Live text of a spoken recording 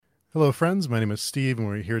Hello, friends. My name is Steve, and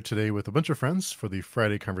we're here today with a bunch of friends for the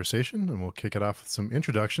Friday conversation, and we'll kick it off with some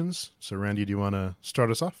introductions. So, Randy, do you want to start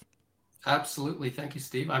us off? Absolutely. Thank you,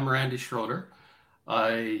 Steve. I'm Randy Schroeder.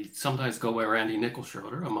 I sometimes go by Randy Nickel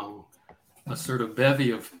Schroeder among a sort of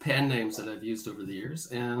bevy of pen names that I've used over the years.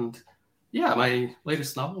 And yeah, my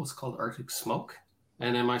latest novel is called Arctic Smoke.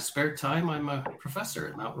 And in my spare time, I'm a professor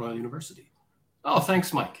at Mount Royal University. Oh,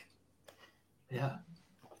 thanks, Mike. Yeah.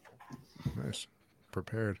 Nice.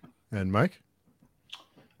 Prepared. And Mike?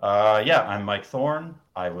 Yeah, I'm Mike Thorne.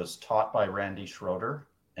 I was taught by Randy Schroeder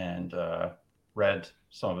and read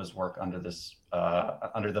some of his work under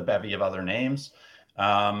the bevy of other names.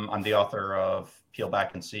 I'm the author of Peel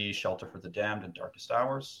Back and See, Shelter for the Damned, and Darkest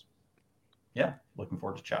Hours. Yeah, looking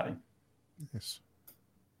forward to chatting. Nice.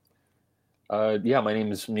 Yeah, my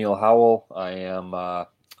name is Neil Howell. I am,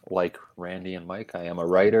 like Randy and Mike, I am a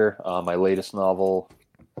writer. My latest novel,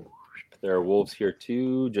 There Are Wolves Here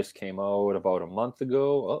Too, just came out about a month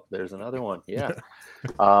ago. Oh, there's another one. Yeah.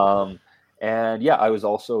 And yeah, I was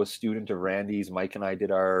also a student of Randy's. Mike and I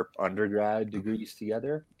did our undergrad degrees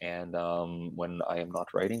together. And when I am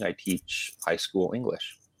not writing, I teach high school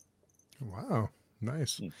English. Wow.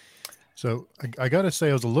 Nice. So, I got to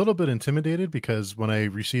say, I was a little bit intimidated because when I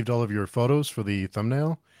received all of your photos for the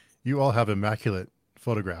thumbnail, you all have immaculate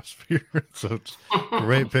photographs. So,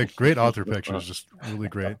 it's great author pictures, just really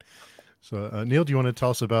great. So, Neil, do you want to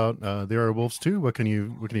tell us about There Are Wolves Too? What can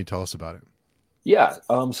you tell us about it? Yeah,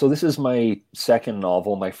 so this is my second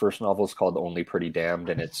novel. My first novel is called Only Pretty Damned,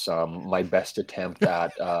 and it's my best attempt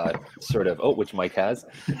at which Mike has,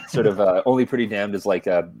 Only Pretty Damned is like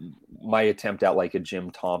my attempt at like a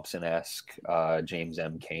Jim Thompson-esque, James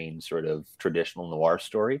M. Cain sort of traditional noir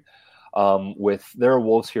story. With There Are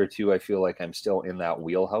Wolves Here Too, I feel like I'm still in that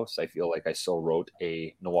wheelhouse. I feel like I still wrote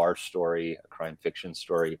a noir story, a crime fiction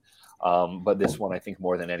story. But this one, I think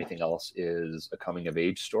more than anything else, is a coming of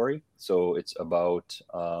age story. So it's about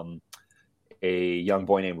a young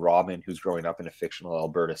boy named Robin who's growing up in a fictional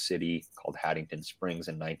Alberta city called Haddington Springs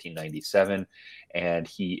in 1997. And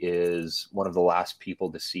he is one of the last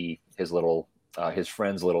people to see his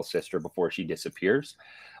friend's little sister before she disappears.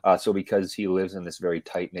 So because he lives in this very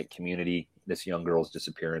tight-knit community, this young girl's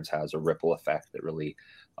disappearance has a ripple effect that really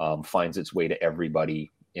finds its way to everybody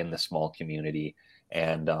in the small community.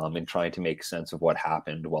 And in trying to make sense of what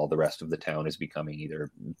happened while the rest of the town is becoming either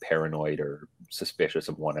paranoid or suspicious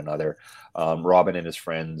of one another. Robin and his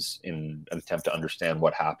friends, in an attempt to understand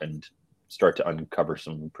what happened, start to uncover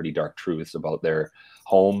some pretty dark truths about their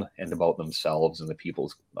home and about themselves and the people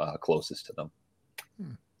closest to them.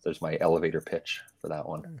 There's my elevator pitch for that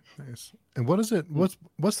one. Nice. And what is it?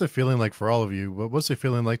 What's the feeling like for all of you? What's the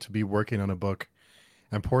feeling like to be working on a book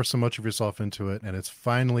and pour so much of yourself into it, and it's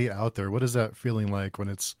finally out there? What is that feeling like when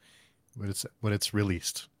it's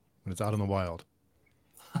released, when it's out in the wild?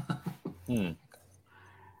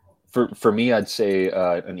 For me, I'd say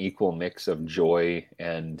an equal mix of joy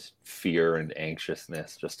and fear and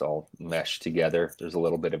anxiousness, just all meshed together. There's a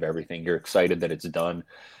little bit of everything. You're excited that it's done.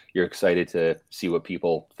 You're excited to see what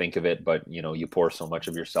people think of it, but you pour so much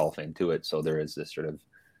of yourself into it. So there is this sort of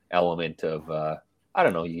element of, I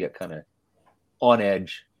don't know, you get kind of on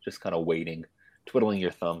edge, just kind of waiting, twiddling your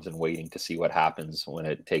thumbs and waiting to see what happens when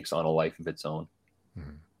it takes on a life of its own.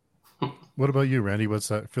 Mm-hmm. What about you, Randy? What's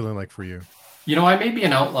that feeling like for you? I may be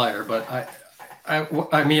an outlier, but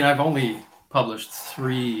I mean, I've only published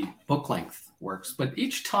 3 book-length works, but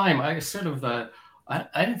each time I sort of, I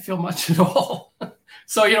didn't feel much at all.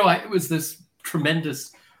 So, it was this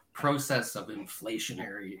tremendous process of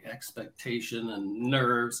inflationary expectation and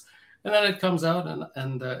nerves. And then it comes out,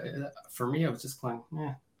 and for me, I was just going,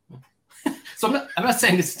 yeah. So I'm not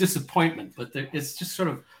saying it's disappointment, but it's just sort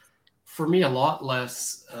of, for me, a lot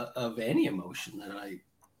less of any emotion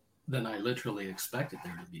than I literally expected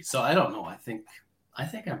there to be. So I don't know. I think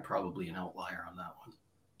I'm probably an outlier on that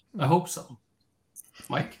one. I hope so.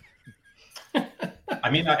 Mike? I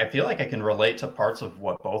mean, I feel like I can relate to parts of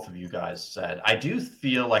what both of you guys said. I do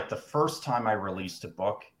feel like the first time I released a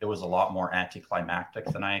book, it was a lot more anticlimactic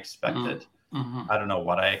than I expected. Mm-hmm. I don't know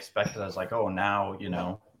what I expected. I was like, oh, now,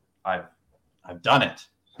 I've done it.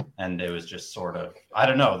 And it was just sort of, I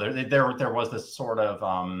don't know, there was this sort of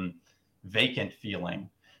vacant feeling.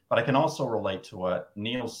 But I can also relate to what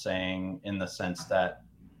Neil's saying in the sense that,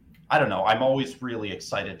 I don't know, I'm always really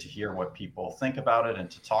excited to hear what people think about it and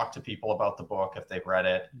to talk to people about the book if they've read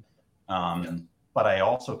it. But I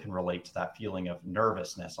also can relate to that feeling of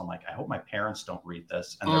nervousness. I'm like, I hope my parents don't read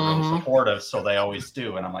this. And they're really supportive, so they always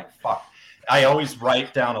do. And I'm like, fuck. I always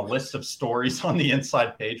write down a list of stories on the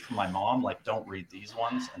inside page for my mom, like, don't read these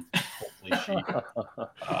ones. And hopefully she does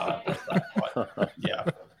that. But, yeah.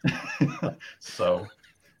 So,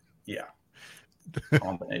 yeah.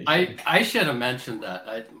 Combination. I should have mentioned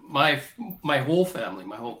that. My whole family,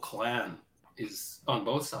 my whole clan is on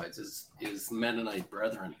both sides is Mennonite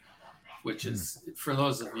Brethren, which is, for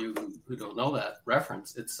those of you who don't know that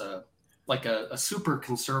reference, it's like a super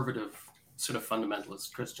conservative sort of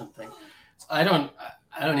fundamentalist Christian thing. I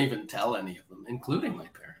don't even tell any of them, including my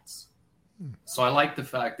parents. So I like the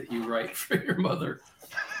fact that you write for your mother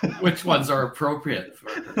which ones are appropriate for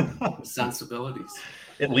her sensibilities.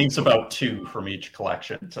 It leaves about 2 from each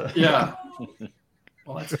collection. Yeah.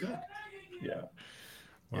 Well, that's good. Yeah.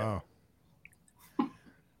 Wow.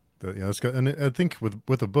 Yeah, that's good. And I think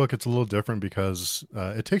with a book, it's a little different because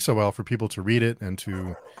it takes a while for people to read it and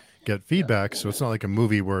to get feedback. So it's not like a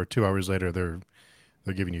movie where 2 hours later they're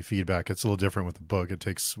giving you feedback. It's a little different with the book. It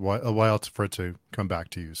takes a while for it to come back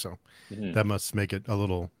to you. So that must make it a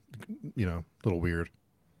little weird.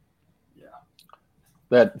 Yeah.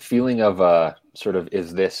 That feeling of sort of,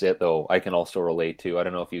 is this it though? I can also relate to. I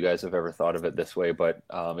don't know if you guys have ever thought of it this way, but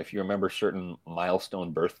if you remember certain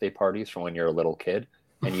milestone birthday parties from when you're a little kid,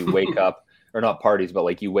 and you wake up, or not parties, but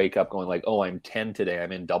like you wake up going like, oh, I'm 10 today,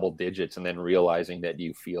 I'm in double digits, and then realizing that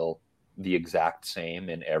you feel the exact same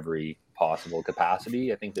in every possible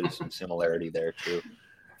capacity. I think there's some similarity there too.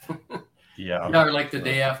 Yeah. Yeah, or like the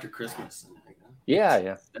day after Christmas.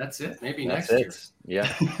 Yeah. That's it. Maybe That's next year.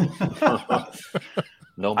 Yeah.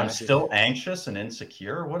 No, I'm still anxious and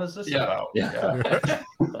insecure. What is this about? Yeah.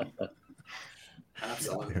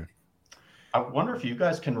 Absolutely. I wonder if you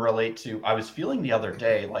guys can relate to, I was feeling the other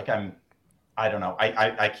day, like I don't know,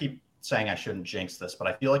 I keep saying I shouldn't jinx this, but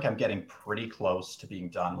I feel like I'm getting pretty close to being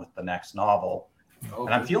done with the next novel. Oh,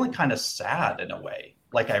 and I'm feeling kind of sad in a way.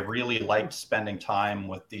 Like I really liked spending time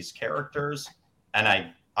with these characters. And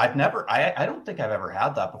I don't think I've ever had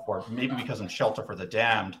that before. Maybe because in Shelter for the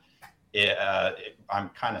Damned, I'm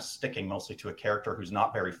kind of sticking mostly to a character who's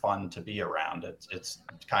not very fun to be around. It's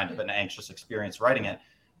kind of an anxious experience writing it.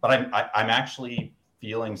 But I'm actually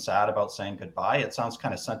feeling sad about saying goodbye. It sounds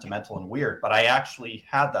kind of sentimental and weird, but I actually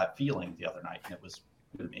had that feeling the other night, and it was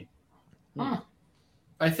good to me.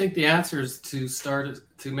 I think the answer is to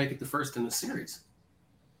make it the first in the series.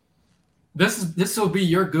 This will be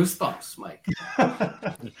your goosebumps, Mike.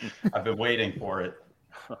 I've been waiting for it.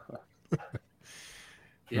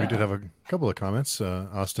 Yeah. We did have a couple of comments.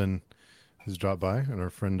 Austin has dropped by, and our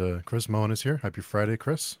friend Chris Moen is here. Happy Friday,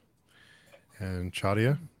 Chris. And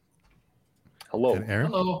Chadia. Hello. And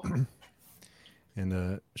Aaron. Hello.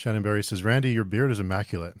 And Shannon Berry says, Randy, your beard is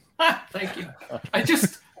immaculate. Thank you. I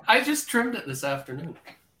just trimmed it this afternoon.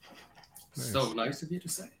 Nice. So nice of you to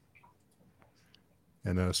say.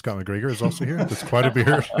 And Scott McGregor is also here. That's quite a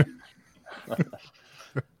beard.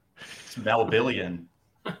 It's Melbillion.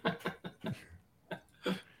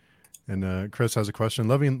 And Chris has a question.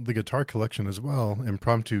 Loving the guitar collection as well.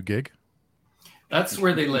 Impromptu gig. That's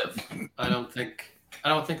where they live. I don't think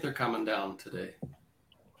they're coming down today.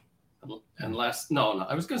 Unless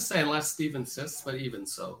I was going to say unless Steve insists, but even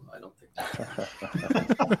so, I don't think.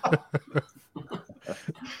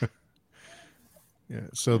 Yeah.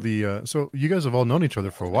 So so you guys have all known each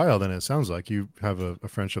other for a while. Then it sounds like you have a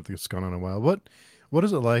friendship that's gone on a while. What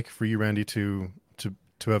is it like for you, Randy, to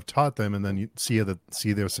have taught them and then you see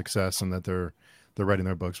their success and that they're writing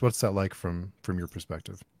their books? What's that like from your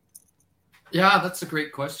perspective? Yeah, that's a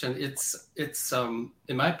great question. It's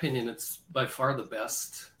in my opinion, it's by far the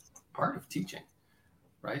best part of teaching,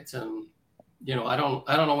 right? I don't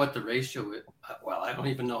know what the ratio is. Well, I don't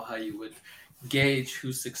even know how you would gauge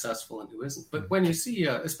who's successful and who isn't. But when you see,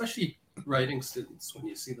 especially writing students, when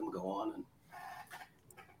you see them go on and,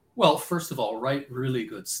 well, first of all, write really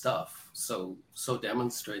good stuff. So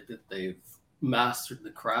demonstrate that they've mastered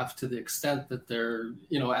the craft to the extent that they're,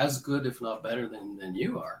 as good, if not better than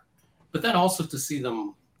you are. But then also to see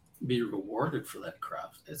them be rewarded for that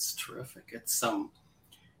craft, it's terrific. It's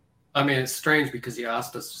it's strange because you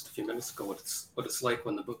asked us just a few minutes ago what it's like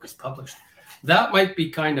when the book is published. That might be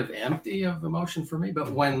kind of empty of emotion for me,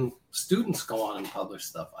 but when students go on and publish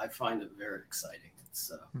stuff, I find it very exciting.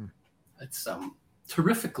 It's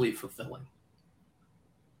terrifically fulfilling,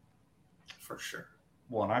 for sure.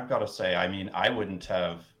 Well, and I've got to say,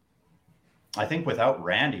 I think without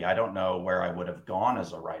Randy, I don't know where I would have gone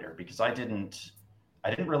as a writer, because I didn't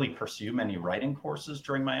really pursue many writing courses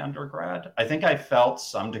during my undergrad. I think I felt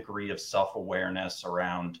some degree of self-awareness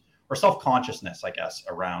around, or self-consciousness, I guess,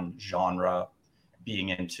 around genre, being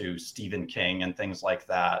into Stephen King and things like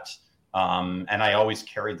that. And I always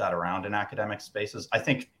carried that around in academic spaces. I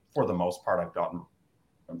think for the most part,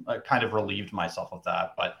 I kind of relieved myself of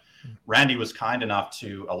that. But Randy was kind enough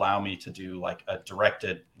to allow me to do like a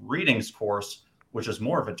directed readings course which is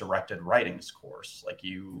more of a directed writings course. Like,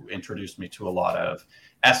 you introduced me to a lot of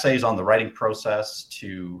essays on the writing process,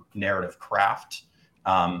 to narrative craft.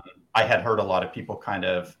 I had heard a lot of people kind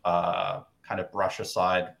of brush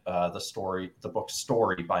aside the book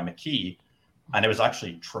Story by McKee, and it was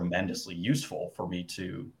actually tremendously useful for me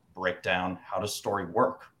to break down, how does story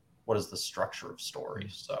work? What is the structure of story?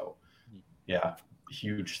 So, yeah,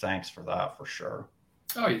 huge thanks for that, for sure.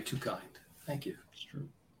 Oh, you're too kind. Thank you. It's true.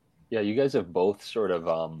 Yeah, you guys have both sort of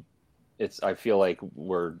I feel like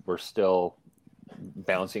we're still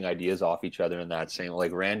bouncing ideas off each other in that same,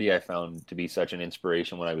 like, Randy I found to be such an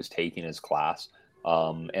inspiration when I was taking his class.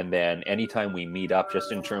 And then anytime we meet up,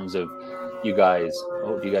 just in terms of you guys,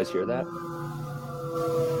 do you guys hear that?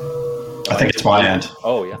 I think it's my end.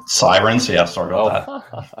 Oh, yeah. Sirens. Yeah, sorry about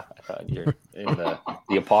that. You're in the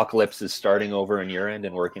apocalypse is starting over in your end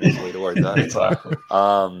and working its way towards us. Exactly.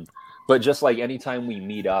 But just like anytime we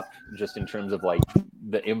meet up, just in terms of like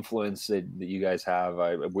the influence that you guys have,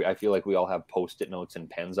 I feel like we all have Post-it notes and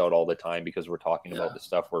pens out all the time because we're talking about the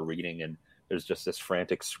stuff we're reading, and there's just this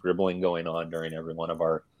frantic scribbling going on during every one of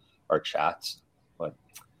our chats. But,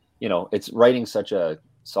 it's writing such a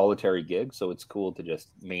solitary gig, so it's cool to just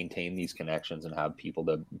maintain these connections and have people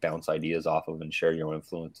to bounce ideas off of and share your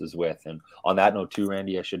influences with. And on that note too,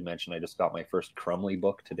 Randy, I should mention I just got my first Crumley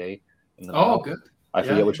book today. Good. I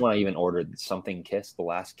forget which one I even ordered. Something Kiss, The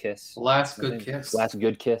Last Kiss. Last Good Kiss. Last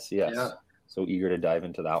Good Kiss, yes. Yeah. So eager to dive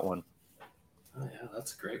into that one. Oh, yeah,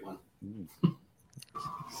 that's a great one.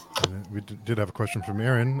 We did have a question from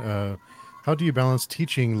Aaron. How do you balance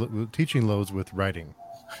teaching loads with writing?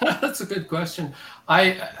 That's a good question.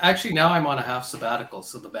 Now I'm on a half sabbatical,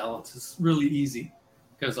 so the balance is really easy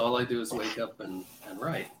because all I do is wake up and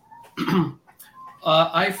write.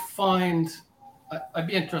 I find I'd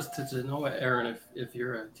be interested to know, Aaron, if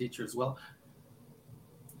you're a teacher as well.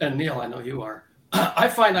 And Neil, I know you are. I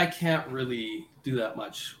find I can't really do that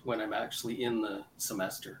much when I'm actually in the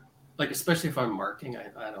semester. Like, especially if I'm marking,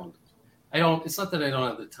 I don't, it's not that I don't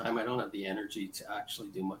have the time. I don't have the energy to actually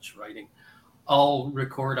do much writing. I'll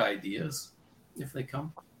record ideas if they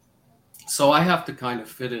come. So I have to kind of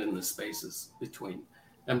fit it in the spaces between.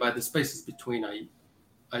 And by the spaces between,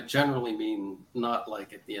 I generally mean not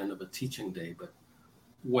like at the end of a teaching day, but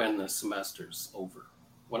when the semester's over,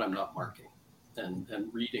 when I'm not marking and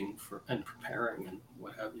reading and preparing and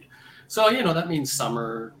what have you. So, that means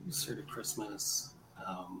summer, sort of Christmas,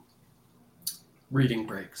 reading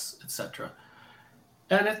breaks, etc.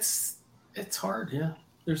 And it's hard, yeah.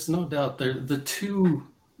 There's no doubt. The two,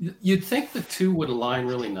 you'd think the two would align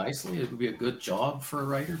really nicely. It would be a good job for a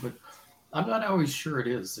writer, but I'm not always sure it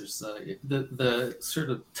is. There's the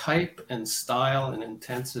sort of type and style and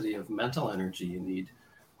intensity of mental energy you need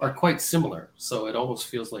are quite similar. So it almost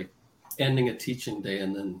feels like ending a teaching day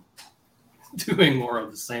and then doing more of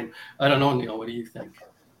the same. I don't know, Neil, what do you think?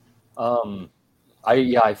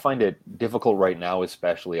 I find it difficult right now,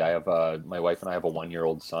 especially. I have my wife and I have a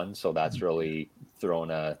 1-year-old son, so that's really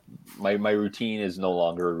thrown my routine is no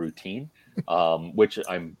longer a routine, which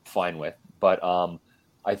I'm fine with. But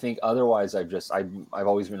I think otherwise I've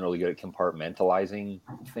always been really good at compartmentalizing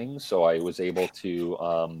things. So I was able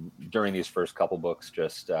to, during these first couple books,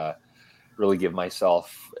 just really give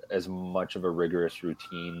myself as much of a rigorous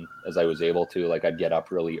routine as I was able to. Like, I'd get up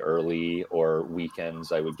really early, or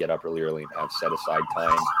weekends I would get up really early and have set aside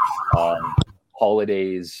time.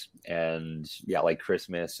 Holidays and like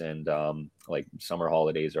Christmas and like summer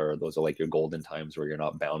holidays those are like your golden times where you're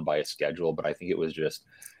not bound by a schedule. But I think it was just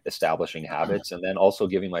establishing habits, and then also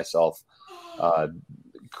giving myself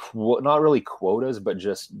not really quotas, but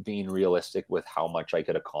just being realistic with how much I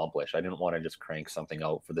could accomplish. I didn't want to just crank something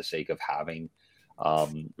out for the sake of having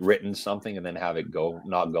written something and then have it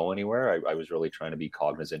not go anywhere. I was really trying to be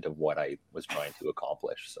cognizant of what I was trying to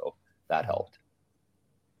accomplish. So that helped.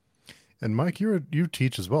 And Mike, you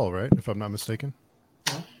teach as well, right? If I'm not mistaken.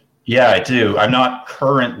 Yeah, I do. I'm not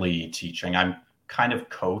currently teaching. I'm kind of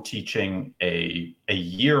co-teaching a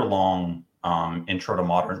year-long Intro to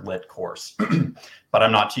Modern Lit course, but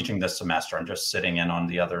I'm not teaching this semester. I'm just sitting in on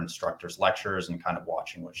the other instructor's lectures and kind of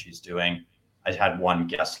watching what she's doing. I had one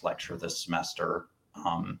guest lecture this semester.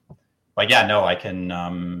 But yeah, no, I can,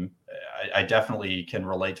 I definitely can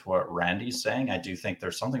relate to what Randy's saying. I do think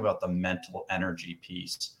there's something about the mental energy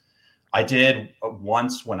piece. I did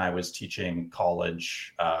once when I was teaching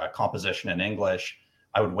college composition in English.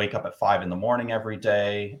 I would wake up at 5 a.m. every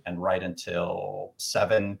day and write until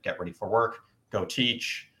 7, get ready for work, go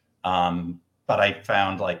teach. But I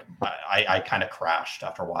found like I kind of crashed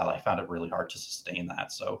after a while. I found it really hard to sustain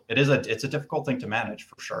that. So it's a difficult thing to manage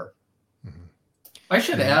for sure. I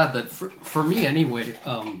should add that for me anyway,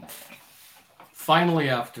 finally,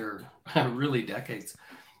 after really decades,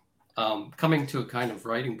 coming to a kind of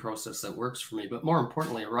writing process that works for me, but more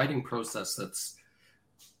importantly, a writing process that's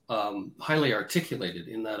highly articulated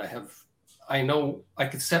in that I know I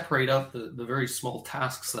could separate out the very small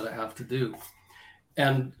tasks that I have to do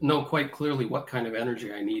and know quite clearly what kind of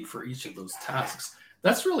energy I need for each of those tasks.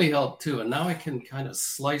 That's really helped too. And now I can kind of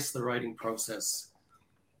slice the writing process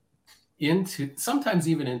sometimes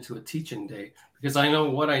even into a teaching day, because I know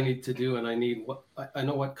what I need to do and I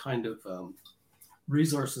know what kind of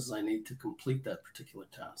resources I need to complete that particular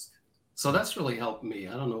task. So that's really helped me.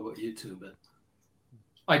 I don't know about you two, but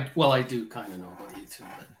I do kind of know about you two,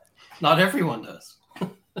 but not everyone does.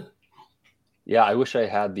 Yeah, I wish I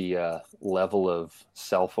had the level of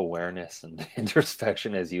self-awareness and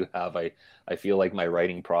introspection as you have. I feel like my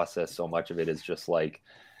writing process, so much of it is just like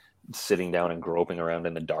sitting down and groping around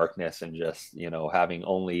in the darkness and just, having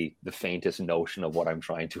only the faintest notion of what I'm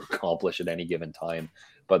trying to accomplish at any given time.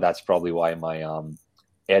 But that's probably why my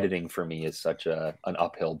editing for me is such an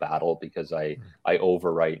uphill battle, because I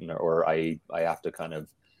overwrite or I have to kind of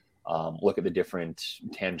look at the different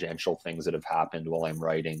tangential things that have happened while I'm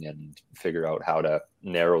writing and figure out how to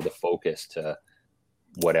narrow the focus to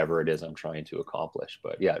whatever it is I'm trying to accomplish.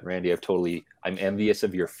 But yeah, Randy, I'm envious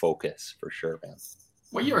of your focus for sure, man.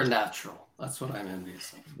 Well, you're a natural. That's what I'm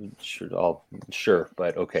envious of. Sure,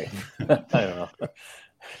 but okay. I don't know.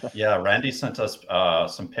 Yeah, Randy sent us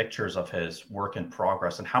some pictures of his work in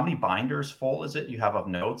progress. And how many binders full is it you have of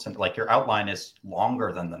notes? And like your outline is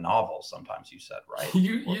longer than the novel sometimes, you said, right?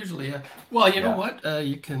 Usually, yeah. Well, you know what?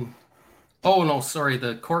 You can... Oh, no, sorry.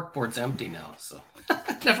 The corkboard's empty now. So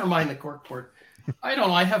never mind the corkboard. I don't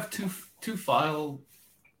know. I have two file...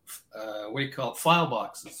 what do you call it? File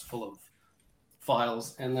boxes full of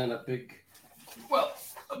files, and then a big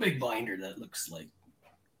binder that looks like...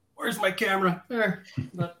 Where's my camera? There.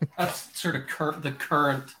 That's sort of the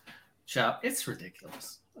current chap. It's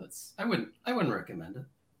ridiculous. I wouldn't recommend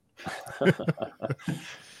it.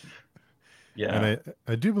 Yeah. And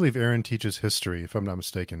I do believe Aaron teaches history, if I'm not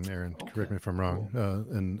mistaken. Aaron, correct me if I'm wrong.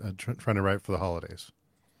 And trying to write for the holidays.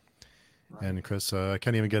 Right. And Chris, I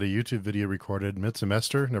can't even get a YouTube video recorded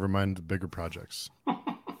mid-semester. Never mind the bigger projects.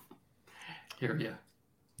 Hear ya.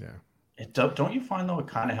 Yeah. Don't you find, though, it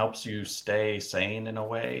kind of helps you stay sane in a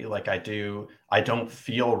way? Like I don't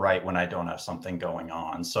feel right when I don't have something going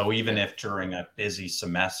on. So even if during a busy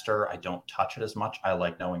semester, I don't touch it as much, I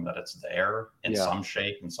like knowing that it's there in some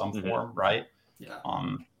shape, in some form, right? Yeah.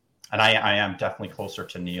 And I am definitely closer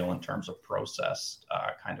to Neil in terms of process,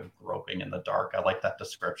 kind of groping in the dark. I like that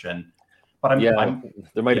description. But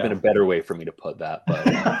there might have been a better way for me to put that,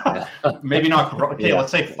 but maybe not. Okay,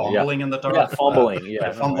 let's say fumbling in the dark. Yeah, fumbling.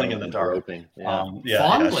 Fumbling in the dark.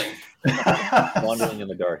 Fondling. Wandering in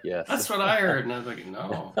the dark. Yes, that's what I heard, and I was like,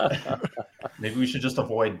 no. Maybe we should just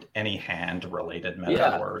avoid any hand-related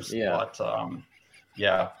metaphors. But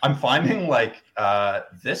I'm finding like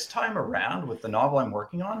this time around with the novel I'm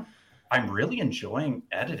working on, I'm really enjoying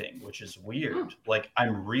editing, which is weird. Like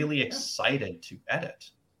I'm really excited to edit.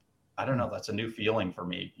 I don't know. That's a new feeling for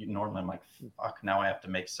me. Normally I'm like, fuck, now I have to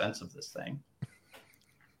make sense of this thing.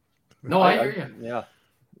 No, I hear you. Yeah.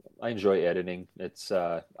 I enjoy editing. It's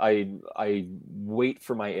I wait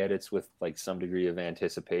for my edits with like some degree of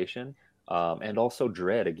anticipation, and also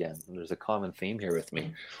dread again. There's a common theme here with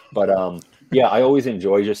me. But I always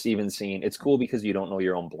enjoy just even seeing. It's cool because you don't know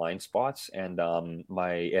your own blind spots. And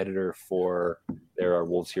my editor for There Are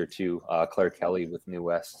Wolves Here Too, Claire Kelly with New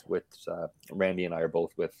West, with Randy and I are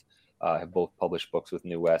both with. Have both published books with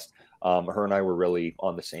New West. Her and I were really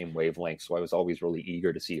on the same wavelength, so I was always really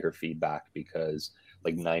eager to see her feedback because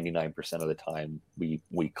like 99% of the time we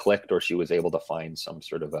clicked, or she was able to find some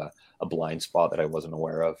sort of a blind spot that I wasn't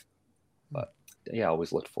aware of. But yeah, I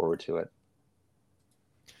always looked forward to it.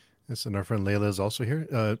 Yes, and our friend Layla is also here.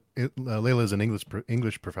 Layla is an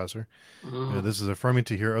English professor. This is affirming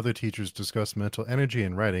to hear other teachers discuss mental energy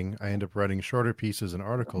in writing. I end up writing shorter pieces and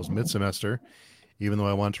articles mid-semester, even though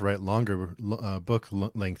I want to write longer book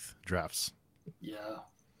length drafts. Yeah.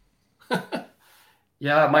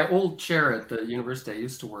 Yeah, my old chair at the university I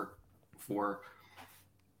used to work for,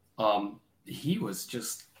 he was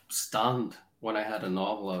just stunned when I had a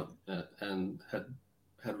novel out and had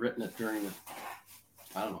written it during,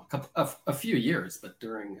 I don't know, a few years, but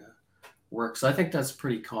during work. So I think that's a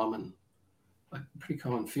pretty common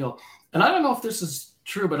feel. And I don't know if this is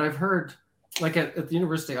true, but I've heard, like at the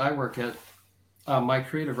university I work at, my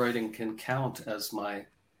creative writing can count as my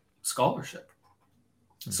scholarship.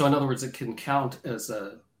 So in other words, it can count as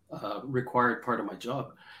a required part of my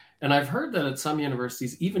job. And I've heard that at some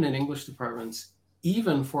universities, even in English departments,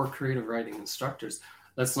 even for creative writing instructors,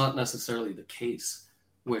 That's not necessarily the case,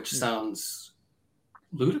 which sounds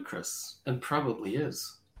ludicrous and probably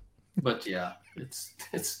is. But yeah,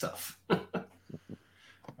 it's tough.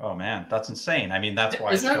 Oh man, that's insane. I mean, that's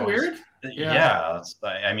why Is that weird? Yeah,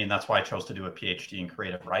 I mean, that's why I chose to do a PhD in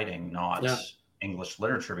creative writing, not English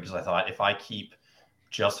literature, because I thought if I keep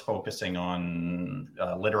just focusing on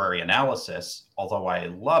literary analysis, although I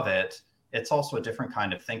love it, it's also a different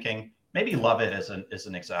kind of thinking. Maybe love it is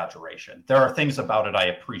an exaggeration. There are things about it I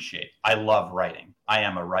appreciate. I love writing. I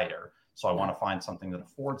am a writer. So I want to find something that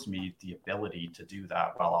affords me the ability to do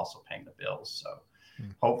that while also paying the bills. So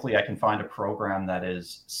hopefully I can find a program that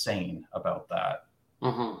is sane about that.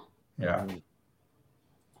 Mm-hmm. Yeah.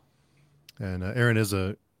 And Aaron is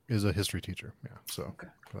a history teacher. Yeah. So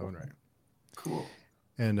that one right. Cool.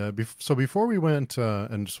 And so before we went,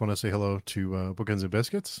 and just want to say hello to Bookends and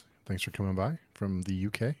Biscuits. Thanks for coming by from the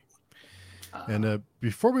UK. And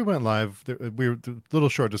before we went live, we were a little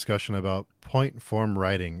short discussion about point form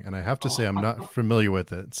writing, and I have to say I'm not familiar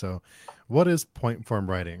with it. So, what is point form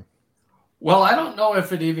writing? Well, I don't know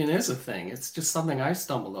if it even is a thing. It's just something I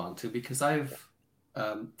stumbled onto because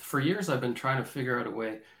for years I've been trying to figure out a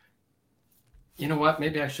way. You know what?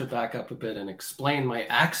 Maybe I should back up a bit and explain my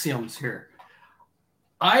axioms here.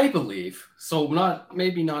 I believe, so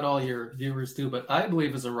maybe not all your viewers do, but I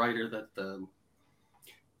believe as a writer that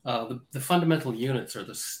the fundamental units or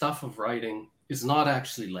the stuff of writing is not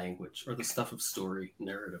actually language, or the stuff of story,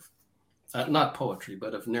 narrative, not poetry,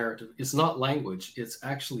 but of narrative. It's not language. It's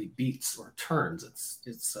actually beats or turns.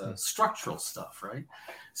 It's structural stuff, right?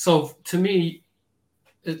 So to me,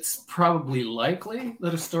 it's probably likely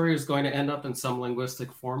that a story is going to end up in some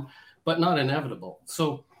linguistic form, but not inevitable.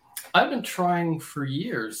 So I've been trying for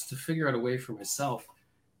years to figure out a way for myself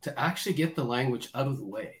to actually get the language out of the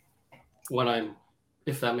way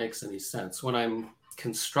if that makes any sense, when I'm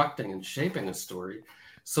constructing and shaping a story,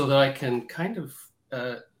 so that I can kind of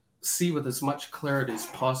see with as much clarity as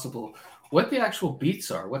possible what the actual beats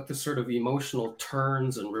are, what the sort of emotional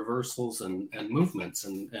turns and reversals and movements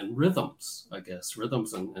and rhythms, I guess,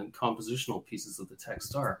 rhythms and compositional pieces of the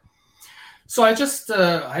text are. So I just,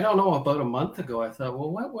 I don't know, about a month ago, I thought, well,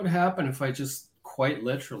 what would happen if I just quite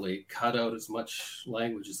literally cut out as much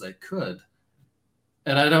language as I could?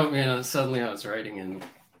 And I don't, suddenly I was writing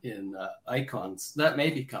in icons. That may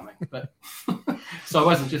be coming, but so I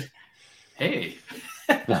wasn't just, hey,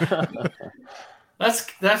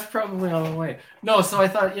 that's probably on the way. No, so I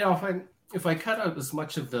thought, if I cut out as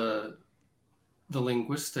much of the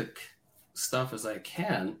linguistic stuff as I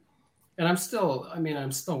can, and I'm still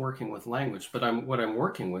working with language, but what I'm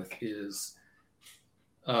working with is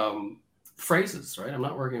phrases, right? I'm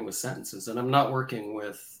not working with sentences, and I'm not working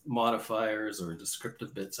with modifiers or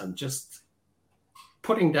descriptive bits. I'm just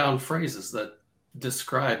putting down phrases that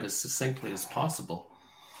describe as succinctly as possible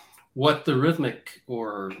what the rhythmic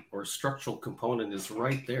or structural component is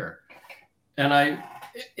right there. And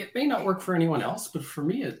it may not work for anyone else, but for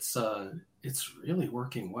me, it's really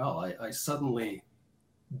working well. I suddenly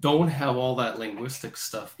don't have all that linguistic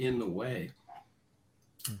stuff in the way,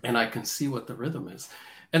 and I can see what the rhythm is.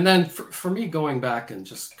 And then for me, going back and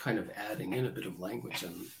just kind of adding in a bit of language,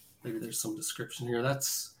 and maybe there's some description here,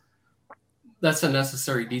 that's a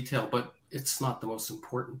necessary detail, but it's not the most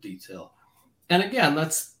important detail. And again,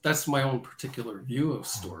 that's my own particular view of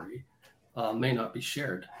story, may not be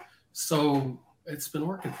shared. So it's been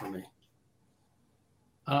working for me.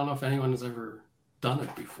 I don't know if anyone has ever done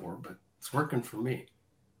it before, but it's working for me.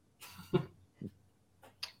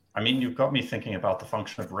 I mean, you've got me thinking about the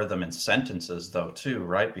function of rhythm in sentences, though, too,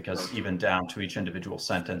 right? Because even down to each individual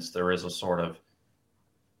sentence, there is a sort of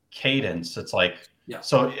cadence. It's like,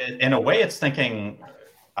 so in a way, it's thinking,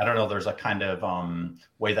 I don't know, there's a kind of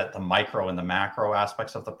way that the micro and the macro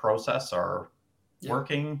aspects of the process are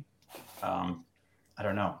working. I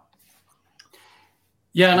don't know.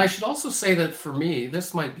 Yeah, and I should also say that for me,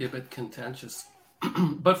 this might be a bit contentious,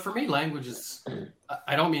 but for me, language is,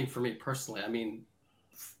 I don't mean for me personally, I mean,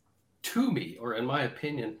 to me, or in my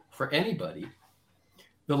opinion, for anybody,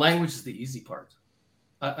 the language is the easy part.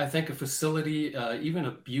 I think a facility, even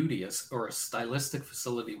a beauty or a stylistic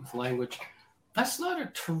facility with language, that's not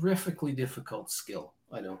a terrifically difficult skill,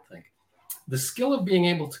 I don't think. The skill of being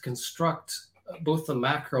able to construct both the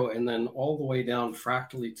macro and then all the way down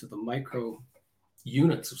fractally to the micro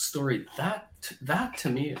units of story, that to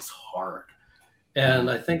me is hard. And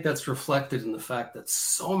I think that's reflected in the fact that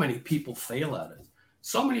so many people fail at it.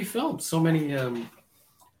 So many films, so many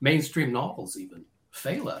mainstream novels even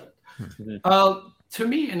fail at it. To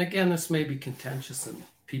me, and again, this may be contentious and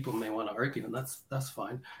people may want to argue, and that's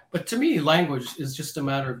fine. But to me, language is just a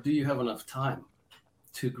matter of, do you have enough time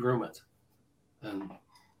to groom it? And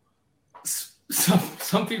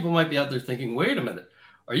some people might be out there thinking, wait a minute,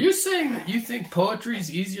 are you saying that you think poetry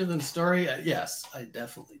is easier than story? Yes, I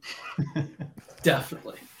definitely do.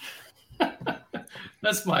 Definitely.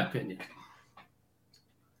 That's my opinion.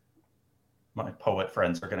 My poet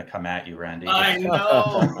friends are going to come at you, Randy. I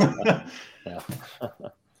know.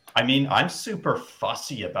 I mean, I'm super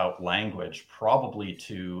fussy about language, probably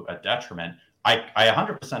to a detriment. I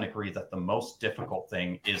 100% agree that the most difficult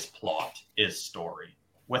thing is plot, is story,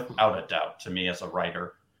 without a doubt, to me as a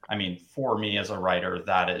writer. I mean, for me as a writer,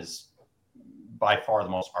 that is by far the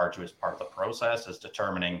most arduous part of the process, is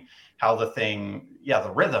determining how the thing,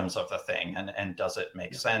 the rhythms of the thing, and does it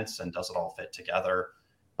make sense, and does it all fit together?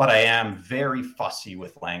 But I am very fussy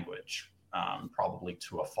with language, probably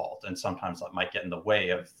to a fault. And sometimes that might get in the way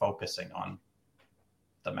of focusing on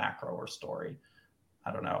the macro or story.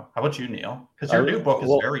 I don't know. How about you, Neil? Because your new book is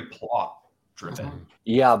very plot driven.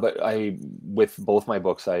 Yeah, but with both my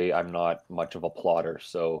books, I'm not much of a plotter.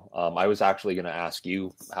 So I was actually going to ask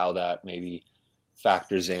you how that maybe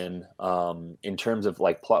factors in terms of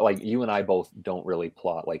like plot. Like you and I both don't really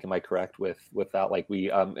plot. Like, am I correct with that? Like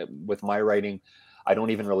with my writing, I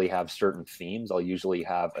don't even really have certain themes. I'll usually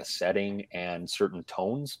have a setting and certain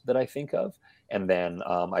tones that I think of. And then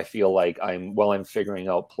I feel like I'm figuring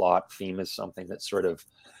out plot. Theme is something that sort of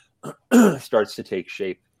starts to take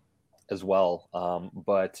shape as well.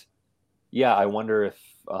 But yeah, I wonder if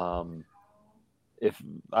I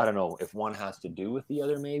don't know if one has to do with the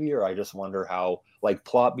other maybe, or I just wonder how, like,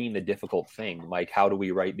 plot being the difficult thing, like how do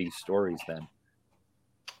we write these stories then?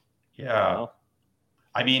 Yeah.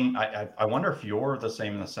 I mean, I wonder if you're the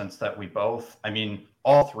same in the sense that we both, I mean,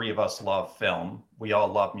 all three of us love film. We all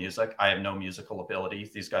love music. I have no musical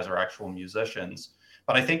ability. These guys are actual musicians.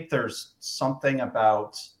 But I think there's something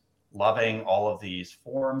about loving all of these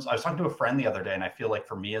forms. I was talking to a friend the other day, and I feel like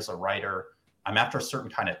for me as a writer, I'm after a certain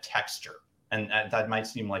kind of texture. And that might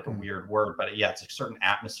seem like a weird word, but yeah, it's a certain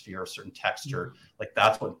atmosphere, a certain texture. Like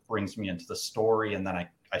that's what brings me into the story. And then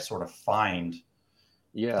I sort of find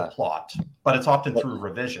the plot, but it's often through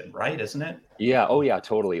revision, right? Isn't it? Yeah. Oh yeah,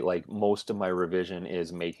 totally. Like most of my revision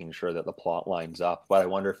is making sure that the plot lines up, but I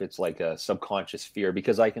wonder if it's like a subconscious fear,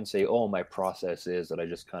 because I can say, oh, my process is that I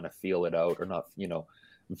just kind of feel it out, or not,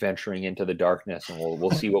 venturing into the darkness, and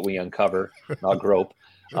we'll see what we uncover, not grope.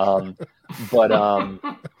 But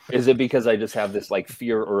is it because I just have this like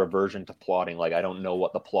fear or aversion to plotting? Like I don't know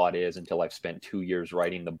what the plot is until I've spent 2 years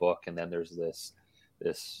writing the book, and then there's this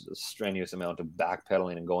strenuous amount of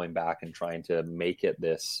backpedaling and going back and trying to make it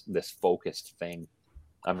this focused thing.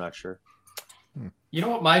 I'm not sure. You know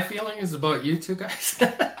what my feeling is about you two guys?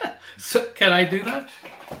 So can I do that?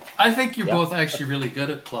 I think you're both actually really good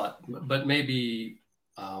at plot, but maybe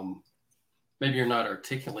you're not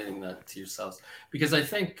articulating that to yourselves, because I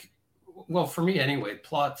think, well, for me anyway,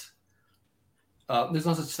 plot, there's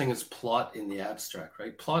no such thing as plot in the abstract,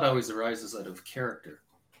 right? Plot always arises out of character.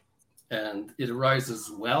 And it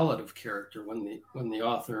arises well out of character when the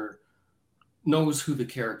author knows who the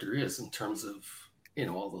character is in terms of,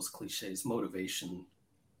 all those cliches, motivation,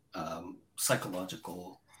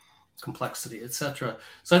 psychological complexity, etc.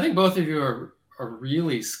 So I think both of you are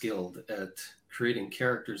really skilled at creating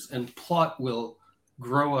characters, and plot will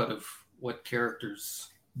grow out of what characters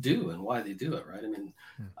do and why they do it, right? I mean,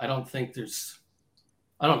 I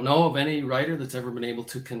don't know of any writer that's ever been able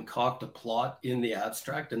to concoct a plot in the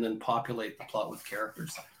abstract and then populate the plot with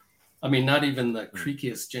characters. I mean, not even the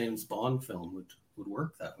creakiest James Bond film would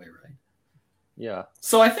work that way, right? Yeah.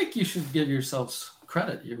 So I think you should give yourselves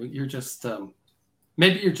credit. You're just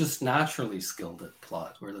maybe you're just naturally skilled at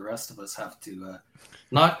plot, where the rest of us have to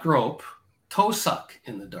not grope, toe suck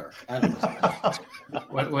in the dark. I don't know.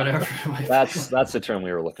 Whatever. That's the term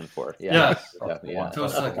we were looking for. Yeah. Toe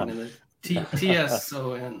sucking in the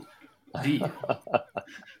TSOND.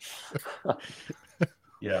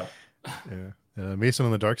 Yeah. Mason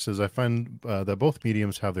on the Dark says, I find that both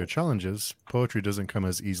mediums have their challenges. Poetry doesn't come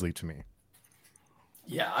as easily to me.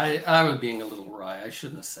 Yeah, I was being a little wry. I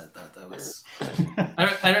shouldn't have said that. That was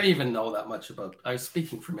I don't even know that much about. I was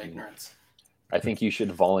speaking from ignorance. I think you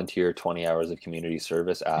should volunteer 20 hours of community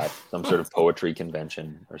service at some sort of poetry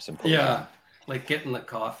convention or symposium. Yeah, like getting the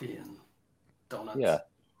coffee and donuts. Yeah.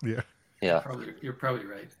 You're probably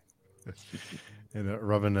right. And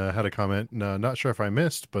Robin had a comment. Not sure if I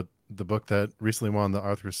missed, but the book that recently won the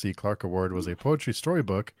Arthur C. Clarke Award was a poetry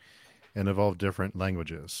storybook and involved different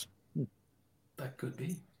languages. That could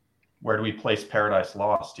be. Where do we place Paradise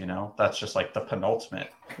Lost? That's just like the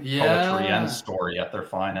penultimate poetry and story at their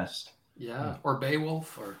finest. Yeah, or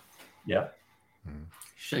Beowulf, or yeah,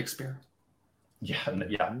 Shakespeare.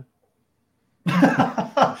 Yeah.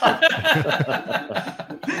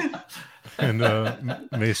 And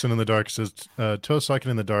Mason in the Dark says, Toe Sucking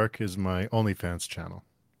in the Dark is my OnlyFans channel.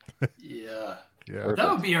 Yeah. Yeah. That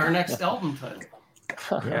would be our next album title.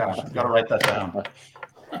 Yeah, gotta write that down.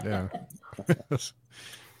 Yeah.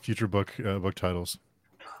 Future book titles.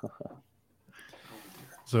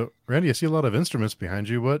 So, Randy, I see a lot of instruments behind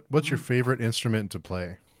you. What's your favorite instrument to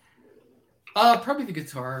play? Probably the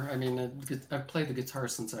guitar. I mean, I've played the guitar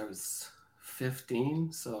since I was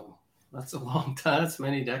 15, so that's a long time. That's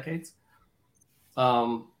many decades.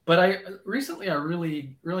 But I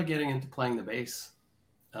really getting into playing the bass,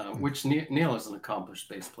 which Neil is an accomplished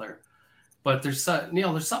bass player. But there's something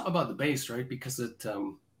about the bass, right? Because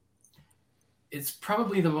it's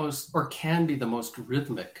probably the most, or can be the most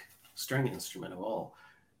rhythmic string instrument of all.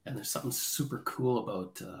 And there's something super cool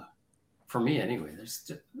about, for me anyway,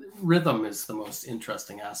 rhythm is the most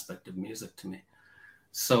interesting aspect of music to me.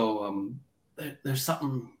 So there's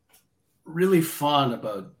something really fun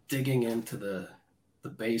about digging into the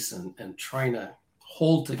bass and trying to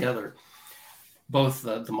hold together both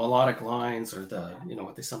the melodic lines, or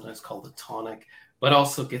what they sometimes call the tonic, but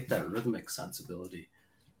also get that rhythmic sensibility.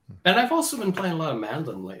 And I've also been playing a lot of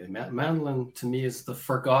mandolin lately. Mandolin to me is the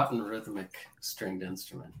forgotten rhythmic stringed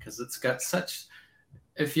instrument, because it's got such,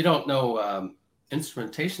 if you don't know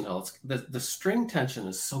instrumentation, the string tension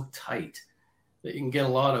is so tight that you can get a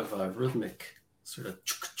lot of rhythmic sort of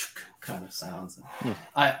kind of sounds.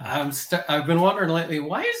 I've been wondering lately,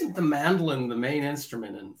 why isn't the mandolin the main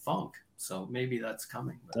instrument in funk? So maybe that's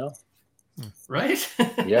coming. But, right?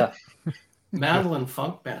 Yeah. Mandolin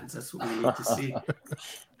funk bands. That's what we need to see.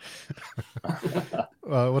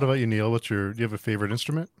 What about you, Neil? Do you have a favorite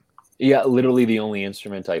instrument? Yeah, literally the only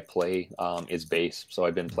instrument I play is bass. So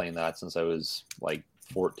I've been playing that since I was like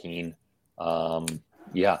 14.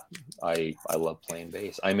 Yeah, I love playing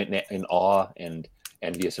bass. I'm in awe and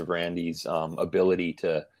envious of Randy's ability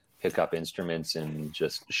to pick up instruments and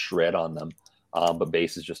just shred on them. But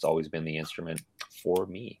bass has just always been the instrument for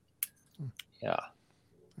me. Yeah.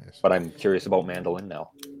 Nice. But I'm curious about mandolin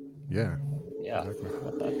now. Yeah. Yeah.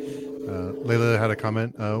 Exactly. Layla had a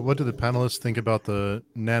comment. What do the panelists think about the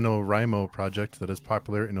NaNoWriMo project that is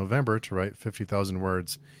popular in November to write 50,000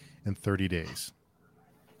 words in 30 days?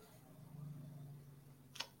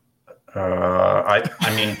 I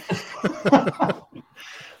mean,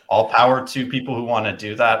 all power to people who want to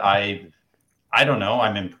do that. I don't know.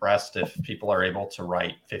 I'm impressed if people are able to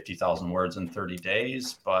write 50,000 words in 30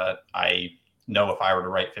 days, but I know if I were to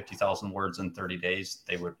write 50,000 words in 30 days,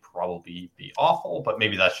 they would probably be awful, but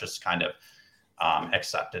maybe that's just kind of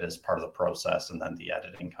accepted as part of the process, and then the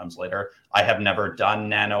editing comes later. I have never done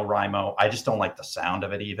NaNoWriMo. I just don't like the sound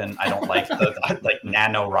of it even. I don't like like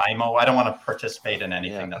NaNoWriMo. I don't want to participate in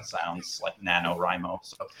anything that sounds like NaNoWriMo.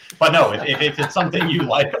 So, but no, if it's something you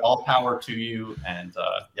like, all power to you, and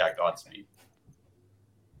Godspeed.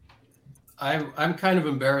 I'm kind of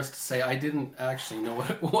embarrassed to say I didn't actually know what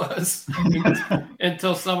it was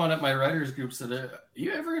until someone at my writers group said, "Are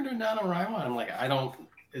you ever into NaNoWriMo?" I'm like, I don't.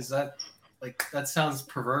 Is that like, that sounds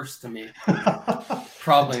perverse to me?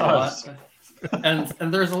 Probably not. And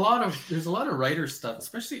there's a lot of writer stuff,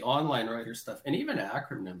 especially online writer stuff, and even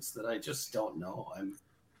acronyms that I just don't know.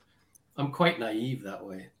 I'm quite naive that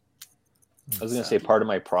way. I was going to say part of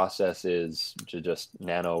my process is to just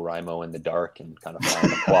NaNoWriMo in the dark and kind of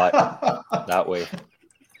find the plot that way.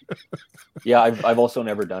 Yeah, I've also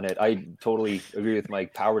never done it. I totally agree with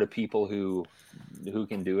Mike. Power to people who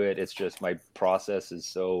can do it. It's just my process is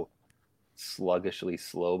so sluggishly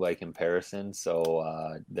slow by comparison. So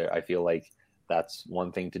I feel like that's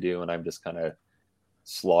one thing to do, and I'm just kind of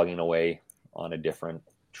slogging away on a different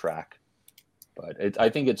track. But I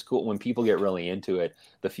think it's cool when people get really into it.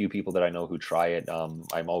 The few people that I know who try it,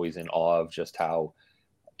 I'm always in awe of just how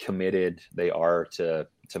committed they are to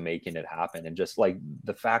making it happen. And just like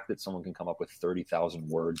the fact that someone can come up with 30,000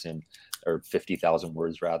 words or 50,000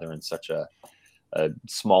 words rather in such a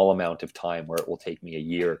small amount of time, where it will take me a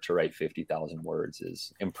year to write 50,000 words,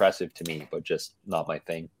 is impressive to me, but just not my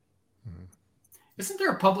thing. Isn't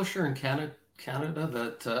there a publisher in Canada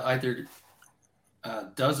that either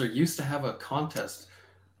does or used to have a contest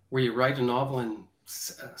where you write a novel in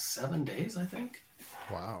 7 days, I think?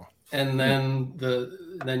 Wow. And then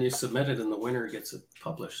then you submit it and the winner gets it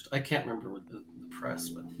published. I can't remember with the press,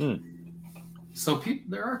 but so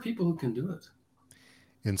there are people who can do it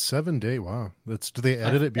in 7 days. Wow. Do they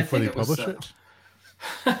edit it before they publish it?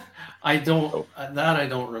 I don't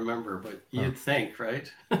remember, but you'd think,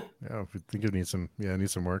 right? Yeah, I think it needs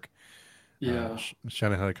some work. Yeah.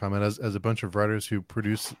 Shannon had a comment. As a bunch of writers who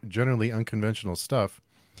produce generally unconventional stuff,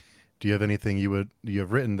 do you have anything you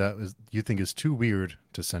have written that you think is too weird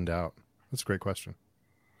to send out? That's a great question.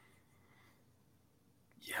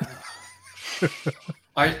 Yeah.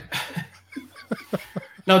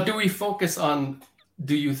 Now, do we focus on,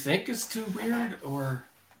 do you think it's too weird, or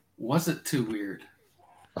was it too weird?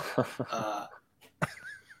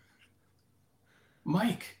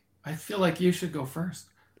 Mike, I feel like you should go first.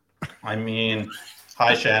 I mean,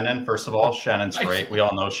 hi, Shannon. First of all, Shannon's great. We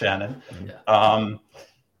all know Shannon. Yeah.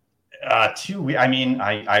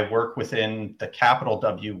 I work within the capital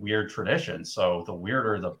W weird tradition. So the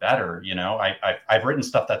weirder, the better. You know, I've written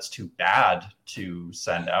stuff that's too bad to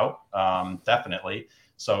send out. Definitely.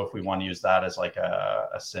 So if we want to use that as like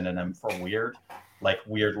a synonym for weird, like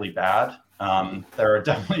weirdly bad, there are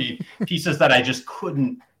definitely pieces that I just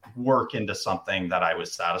couldn't work into something that I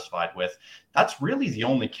was satisfied with. That's really the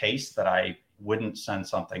only case that I wouldn't send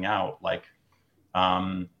something out. Like,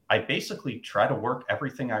 I basically try to work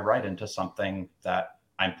everything I write into something that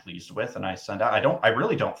I'm pleased with, and I send out. I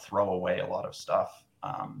really don't throw away a lot of stuff.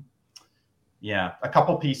 A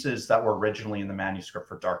couple pieces that were originally in the manuscript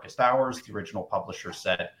for Darkest Hours, the original publisher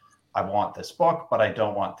said, I want this book, but I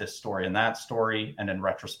don't want this story and that story. And in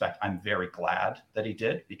retrospect, I'm very glad that he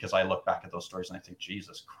did, because I look back at those stories and I think,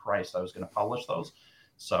 Jesus Christ, I was going to publish those.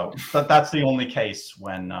 So that's the only case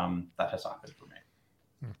when that has happened for me.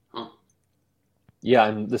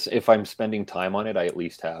 Yeah, if I'm spending time on it, I at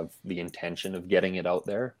least have the intention of getting it out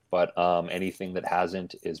there. But anything that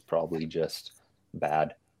hasn't is probably just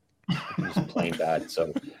bad, just plain bad.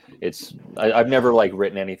 So I've never like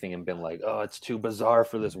written anything and been like, oh, it's too bizarre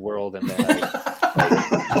for this world, and then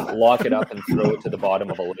I lock it up and throw it to the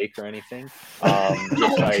bottom of a lake or anything.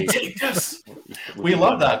 Take this. We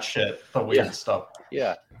love that shit, the weird stuff.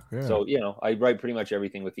 Yeah. So I write pretty much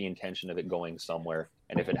everything with the intention of it going somewhere,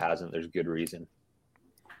 and if it hasn't, there's good reason.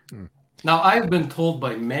 Now, I've been told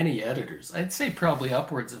by many editors, I'd say probably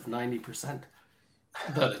upwards of 90%,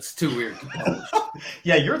 that it's too weird to publish.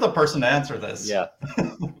 Yeah, you're the person to answer this. Yeah.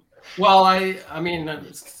 Well, I mean,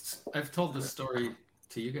 I've told this story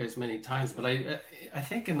to you guys many times, but I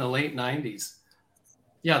think in the late 90s,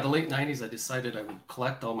 I decided I would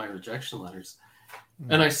collect all my rejection letters,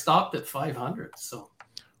 and I stopped at 500. So,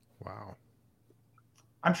 wow.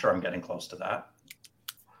 I'm sure I'm getting close to that.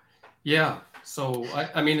 Yeah. So,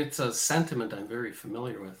 I mean, it's a sentiment I'm very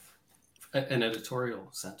familiar with, an editorial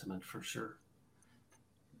sentiment for sure.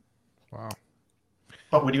 Wow.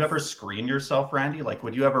 But would you ever screen yourself, Randy? Like,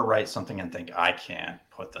 would you ever write something and think, I can't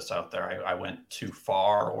put this out there, I went too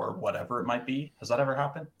far, or whatever it might be? Has that ever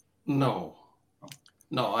happened? No,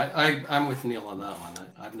 I'm with Neil on that one.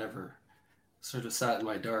 I've never sort of sat in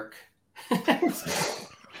my dark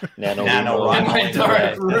Nano in my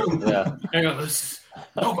dark room. Yeah. I go,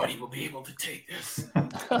 nobody will be able to take this.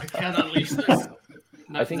 I can't unleash this.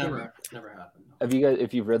 I think never happened.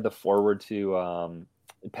 If you've read the foreword to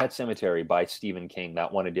Pet Sematary by Stephen King,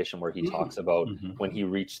 that one edition where he talks about when he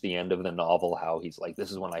reached the end of the novel, how he's like,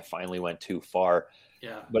 this is when I finally went too far.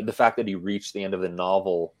 Yeah. But the fact that he reached the end of the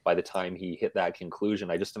novel, by the time he hit that conclusion,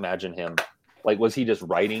 I just imagine him, like, was he just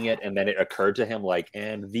writing it and then it occurred to him like,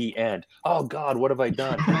 and the end? Oh God, what have I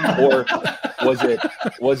done? Or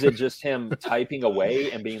was it just him typing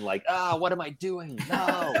away and being like, what am I doing?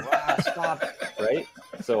 No, stop. Right?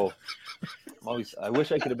 So I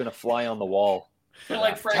wish I could have been a fly on the wall.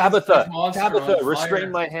 Like Tabitha,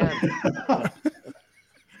 restrain my hand.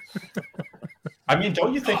 I mean,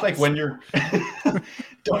 don't you think like when you're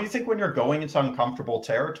going into uncomfortable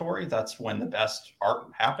territory, that's when the best art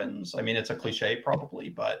happens? I mean, it's a cliche probably,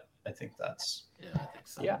 but I think that's I think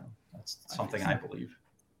so. Yeah, that's something I believe.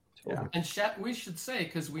 Totally. And we should say,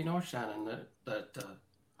 because we know Shannon that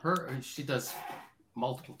she does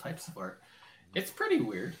multiple types of art. It's pretty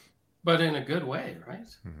weird, but in a good way, right?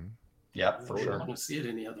 Mm-hmm. Yeah, for sure. I don't want to see it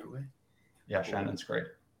any other way. Yeah, Shannon's great.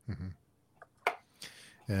 Mm-hmm.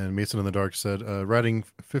 And Mason in the Dark said, writing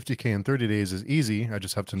 50K in 30 days is easy. I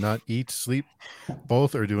just have to not eat, sleep,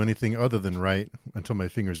 both, or do anything other than write until my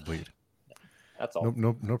fingers bleed. That's all.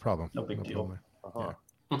 No problem. No big deal. Yeah.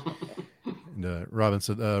 And Robin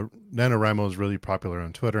said, NaNoWriMo is really popular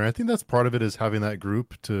on Twitter. And I think that's part of it, is having that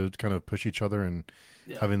group to kind of push each other and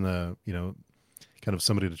having the, kind of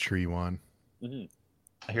somebody to cheer you on. Mm-hmm.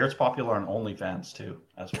 I hear it's popular on OnlyFans too,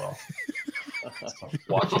 as well.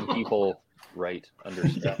 Watching people write,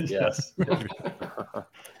 understand. Yes.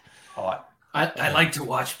 Hot. I like to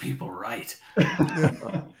watch people write.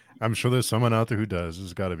 I'm sure there's someone out there who does.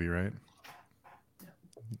 There's got to be, right?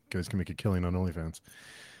 You guys can make a killing on OnlyFans.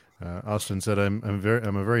 Austin said, I'm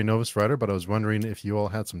a very novice writer, but I was wondering if you all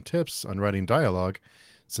had some tips on writing dialogue,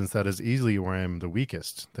 since that is easily where I'm the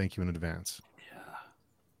weakest. Thank you in advance.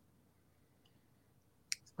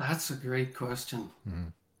 That's a great question. Mm-hmm.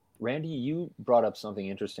 Randy, you brought up something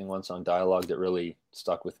interesting once on dialogue that really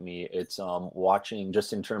stuck with me. It's watching,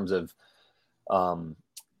 just in terms of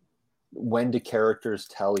when do characters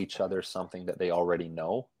tell each other something that they already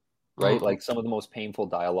know, right? Mm-hmm. Like some of the most painful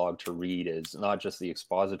dialogue to read is not just the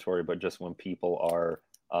expository, but just when people are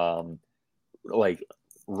like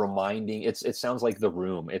reminding, it sounds like The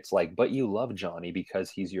Room. It's like, but you love Johnny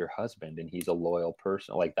because he's your husband and he's a loyal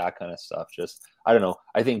person, like that kind of stuff. Just, I don't know.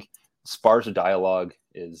 I think sparse dialogue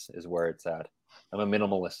is where it's at. I'm a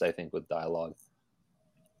minimalist, I think, with dialogue.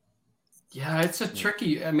 Yeah, it's a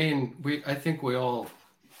tricky. I mean, I think we all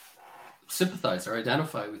sympathize or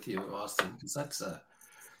identify with you, Austin, because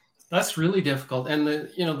that's really difficult. And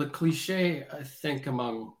the cliche, I think,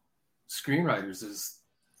 among screenwriters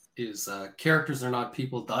is characters are not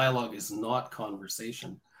people, dialogue is not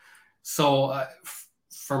conversation. So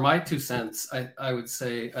for my 2 cents, I would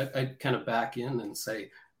say I'd kind of back in and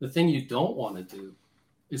say the thing you don't want to do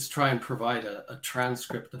is try and provide a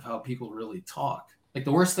transcript of how people really talk. Like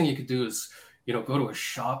the worst thing you could do is, go to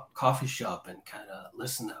a coffee shop and kind of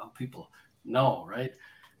listen to how people know, right?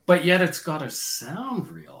 But yet it's got to sound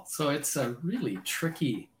real. So it's a really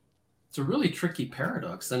tricky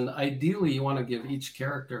paradox. And ideally you want to give each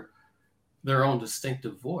character their own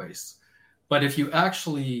distinctive voice. But if you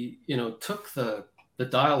actually, took the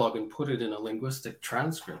dialogue and put it in a linguistic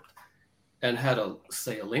transcript and had a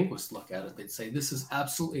linguist look at it, they'd say, this is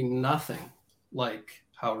absolutely nothing like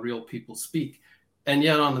how real people speak. And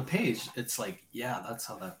yet on the page, it's like, yeah, that's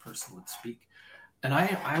how that person would speak. And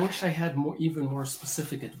I wish I had even more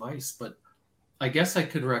specific advice, but I guess I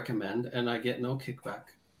could recommend, and I get no kickback,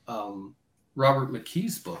 Robert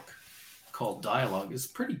McKee's book called Dialogue is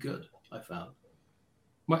pretty good, I found.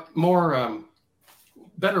 More,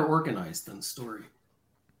 better organized than story.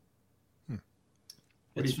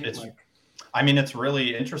 What do you think, Mike? I mean, it's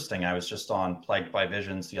really interesting. I was just on Plagued by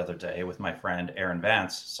Visions the other day with my friend Aaron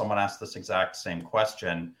Vance. Someone asked this exact same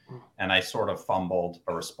question, and I sort of fumbled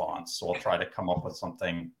a response. So I'll try to come up with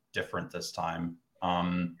something different this time.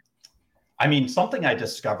 I mean, something I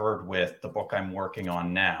discovered with the book I'm working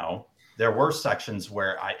on now, there were sections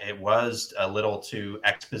where it was a little too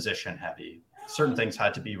exposition heavy. Certain things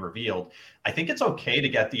had to be revealed. I think it's okay to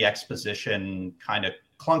get the exposition, kind of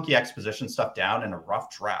clunky exposition stuff down in a rough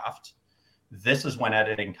draft. This is when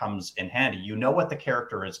editing comes in handy. You know what the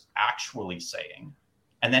character is actually saying.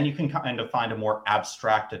 And then you can kind of find a more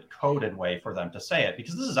abstracted, coded way for them to say it,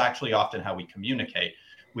 because this is actually often how we communicate.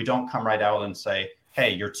 We don't come right out and say,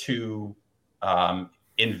 hey, you're too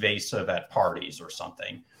invasive at parties or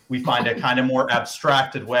something. We find a kind of more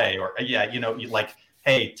abstracted way, or you like,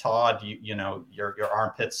 hey, Todd, your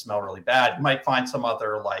armpits smell really bad. You might find some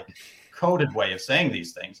other like coded way of saying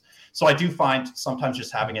these things. So I do find sometimes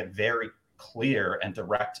just having it very clear and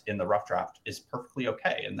direct in the rough draft is perfectly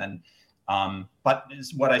okay. And then, but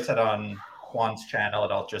is what I said on Juan's channel,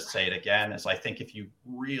 and I'll just say it again, is I think if you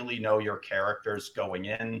really know your characters going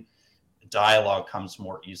in, dialogue comes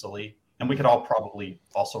more easily. And we could all probably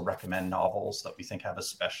also recommend novels that we think have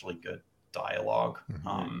especially good dialogue.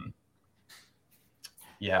 Mm-hmm.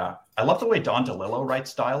 Yeah, I love the way Don DeLillo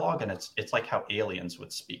writes dialogue, and it's like how aliens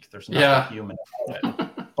would speak. There's nothing human about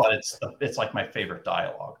it, but it's like my favorite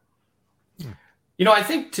dialogue. I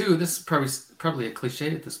think too, this is probably a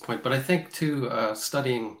cliche at this point, but I think too,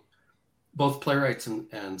 studying both playwrights and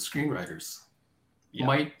screenwriters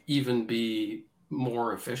might even be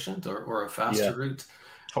more efficient or a faster route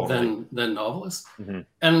than novelists. Mm-hmm.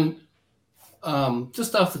 And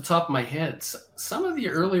just off the top of my head, some of the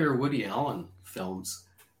earlier Woody Allen films,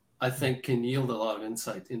 I think, can yield a lot of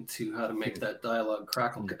insight into how to make that dialogue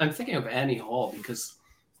crackle. I'm thinking of Annie Hall, because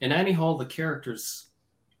in Annie Hall, the characters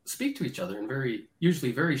speak to each other in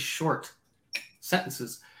usually very short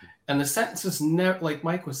sentences. And the sentences, like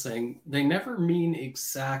Mike was saying, they never mean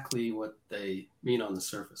exactly what they mean on the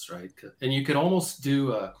surface, right? And you could almost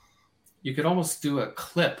do a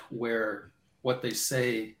clip where what they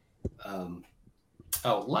say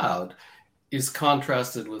out loud is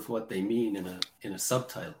contrasted with what they mean in a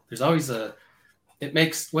subtitle. There's always it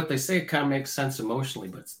makes what they say kind of makes sense emotionally,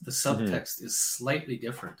 but the subtext is slightly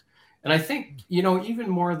different. And I think, even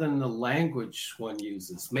more than the language one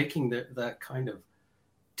uses, making that kind of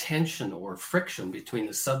tension or friction between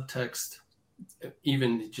the subtext,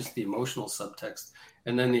 even just the emotional subtext,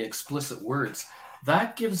 and then the explicit words,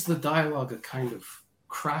 that gives the dialogue a kind of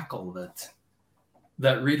crackle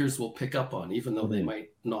that readers will pick up on, even though they might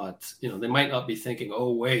not, they might not be thinking,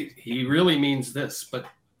 oh, wait, he really means this, but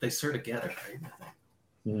they sort of get it, right? I think.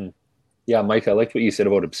 Mm-hmm. Yeah, Mike, I liked what you said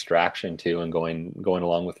about abstraction too, and going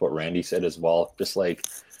along with what Randy said as well. Just like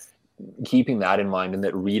keeping that in mind, and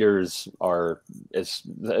that readers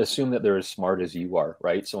assume that they're as smart as you are,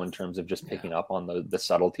 right? So in terms of just picking up on the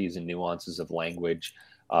subtleties and nuances of language,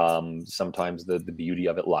 sometimes the beauty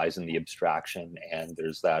of it lies in the abstraction, and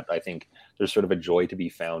there's that. I think there's sort of a joy to be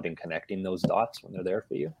found in connecting those dots when they're there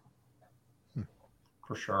for you.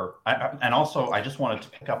 For sure. And also, I just wanted to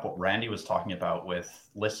pick up what Randy was talking about with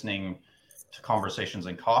listening to conversations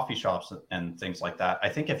in coffee shops and things like that. I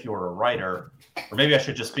think if you're a writer, or maybe I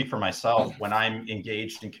should just speak for myself, when I'm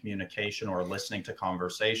engaged in communication or listening to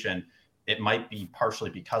conversation, it might be partially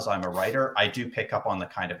because I'm a writer. I do pick up on the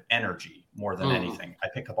kind of energy more than anything. I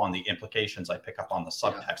pick up on the implications. I pick up on the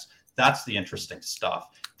subtext. That's the interesting stuff.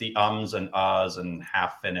 The ums and uhs and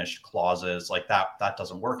half-finished clauses, like that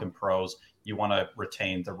doesn't work in prose. You want to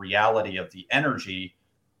retain the reality of the energy,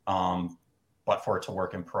 but for it to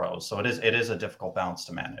work in prose. So it is a difficult balance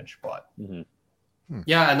to manage, but.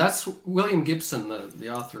 Yeah. And that's William Gibson, the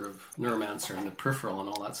author of Neuromancer and the Peripheral and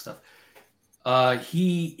all that stuff.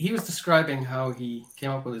 He was describing how he came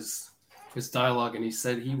up with his dialogue, and he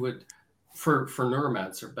said he would, for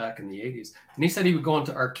Neuromancer back in the 80s, and he said he would go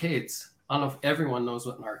into arcades. I don't know if everyone knows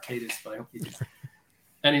what an arcade is, but I hope you do.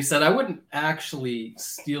 And he said, I wouldn't actually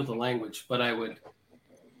steal the language, but I would,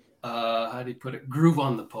 how do you put it, groove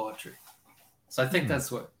on the poetry. So I think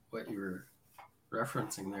that's what you were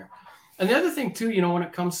referencing there. And the other thing too, when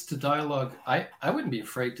it comes to dialogue, I wouldn't be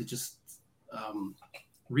afraid to just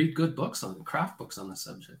read good books craft books on the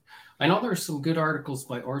subject. I know there are some good articles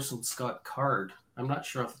by Orson Scott Card. I'm not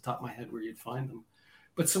sure off the top of my head where you'd find them,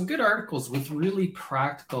 but some good articles with really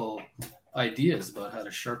practical ideas about how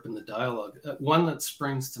to sharpen the dialogue. One that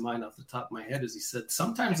springs to mind off the top of my head is he said,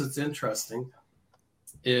 sometimes it's interesting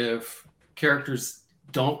if characters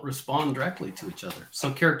don't respond directly to each other.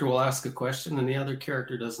 Some character will ask a question and the other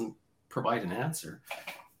character doesn't provide an answer.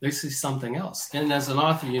 They see something else. And as an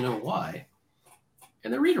author, you know why.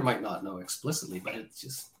 And the reader might not know explicitly, but it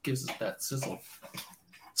just gives it that sizzle.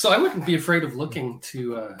 So I wouldn't be afraid of looking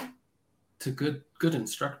to good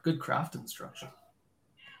craft instruction.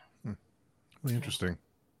 Really interesting.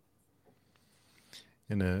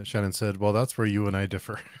 And Shannon said, well, that's where you and I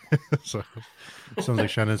differ. So it sounds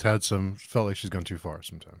like Shannon's felt like she's gone too far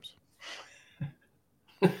sometimes.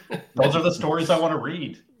 Those are the stories I want to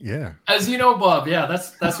read. Yeah. As you know, Bob,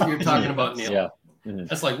 that's what you're talking about, Neil. Yeah.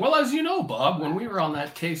 It's like, well, as you know, Bob, when we were on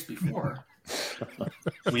that case before.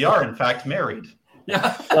 We are, in fact, married.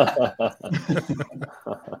 Yeah.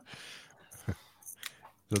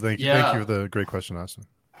 So thank you for the great question, Austin.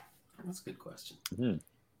 That's a good question.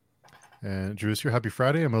 And Drew, it's your happy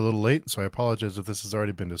Friday. I'm a little late, so I apologize if this has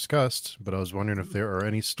already been discussed, but I was wondering if there are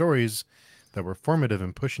any stories that were formative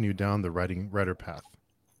in pushing you down the writer path.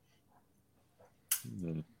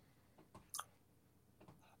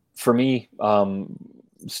 For me,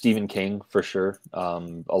 Stephen King, for sure.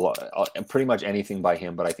 Pretty much anything by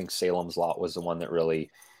him, but I think Salem's Lot was the one that really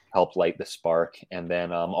helped light the spark. And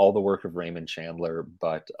then all the work of Raymond Chandler,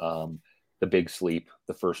 but The Big Sleep,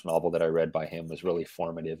 the first novel that I read by him, was really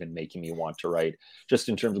formative in making me want to write. Just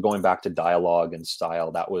in terms of going back to dialogue and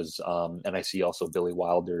style, that was, and I see also Billy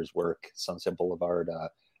Wilder's work, Sunset Boulevard,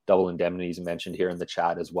 Double Indemnities mentioned here in the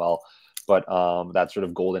chat as well. But that sort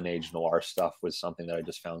of golden age noir stuff was something that I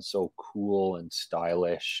just found so cool and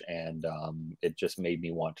stylish, and it just made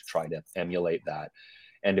me want to try to emulate that.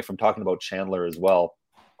 And if I'm talking about Chandler as well,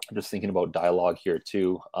 I'm just thinking about dialogue here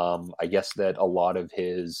too. I guess that a lot of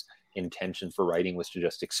his intention for writing was to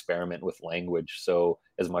just experiment with language. So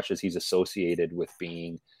as much as he's associated with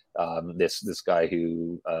being this guy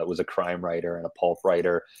who was a crime writer and a pulp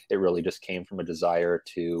writer, it really just came from a desire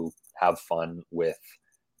to have fun with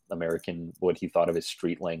American, what he thought of as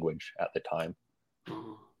street language at the time.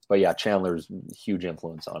 But yeah, Chandler's a huge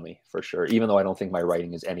influence on me for sure. Even though I don't think my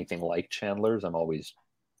writing is anything like Chandler's, I'm always,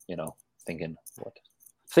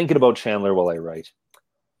 thinking about Chandler while I write.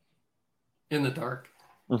 In the dark.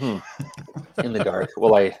 Mm-hmm. In the dark.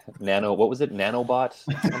 Well, what was it? Nanobot?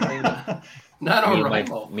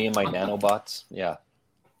 Me and my nanobots. Yeah.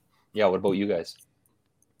 Yeah. What about you guys?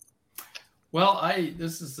 Well,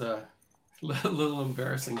 this is a little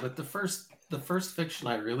embarrassing, but the first fiction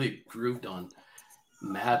I really grooved on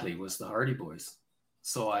madly was the Hardy Boys.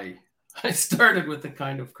 So I started with the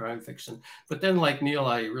kind of crime fiction, but then like Neil,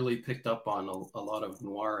 I really picked up on a lot of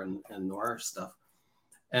noir and noir stuff.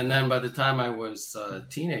 And then by the time I was a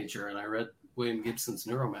teenager and I read William Gibson's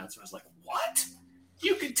Neuromancer, I was like, what?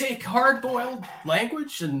 You could take hard-boiled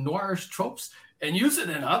language and noirish tropes and use it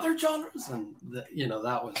in other genres? And,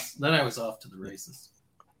 then I was off to the races,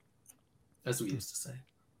 as we used to say.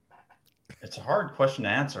 It's a hard question to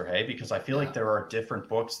answer, hey, because I feel like there are different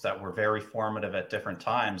books that were very formative at different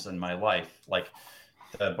times in my life. Like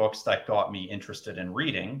the books that got me interested in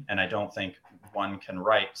reading, and I don't think one can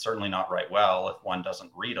write, certainly not write well if one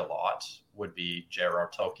doesn't read a lot, would be J.R.R.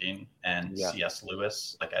 Tolkien and C.S.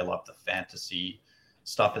 Lewis. Like I loved the fantasy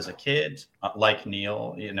stuff as a kid. Like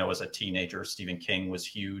Neil, as a teenager, Stephen King was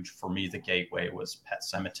huge. For me, the gateway was Pet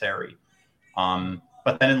Sematary.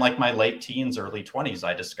 But then in like my late teens, early 20s,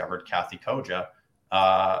 I discovered Kathy Koja,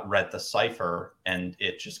 read The Cipher, and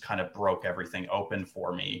it just kind of broke everything open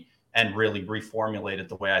for me and really reformulated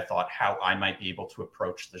the way I thought how I might be able to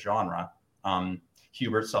approach the genre.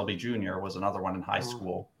 Hubert Selby Jr. was another one in high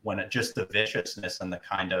school, when it just the viciousness and the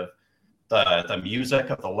kind of the music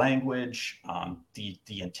of the language, the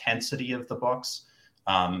intensity of the books.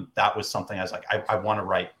 That was something I was like, I want to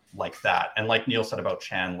write like that. And like Neil said about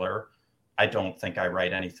Chandler, I don't think I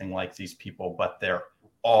write anything like these people, but they're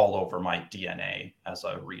all over my DNA as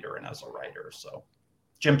a reader and as a writer. So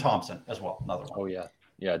Jim Thompson as well, another one. Oh yeah.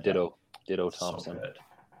 Yeah. Ditto Thompson.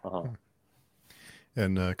 So good.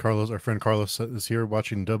 And Carlos, our friend Carlos, is here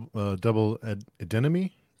watching Double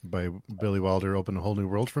Identity by Billy Wilder open a whole new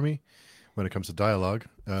world for me when it comes to dialogue.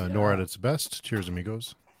 Nor at its best. Cheers,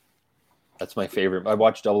 amigos. That's my favorite. I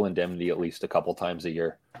watch Double Indemnity at least a couple times a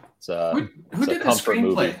year. It's who did the screenplay?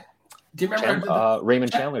 Movie. Do you remember?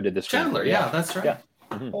 Raymond Chandler did this. Chandler, yeah, that's right. Yeah.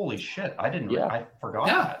 Mm-hmm. Holy shit! I forgot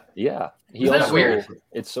that. Yeah, Isn't that weird?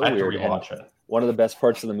 It's so weird. One of the best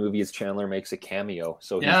parts of the movie is Chandler makes a cameo.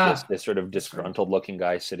 So he's this sort of disgruntled-looking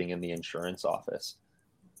guy sitting in the insurance office.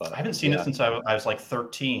 But I haven't seen it since I was like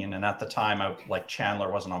 13, and at the time,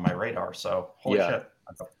 Chandler wasn't on my radar. So holy shit!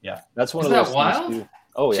 Yeah, that's one Isn't of those that wild? things too.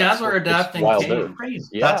 Oh yeah, Chandler adapting King.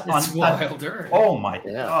 Crazy. Yeah, that's Wilder. Oh my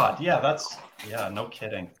god! Yeah, no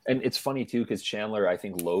kidding. And it's funny too because Chandler, I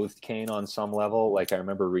think, loathed Kane on some level. Like I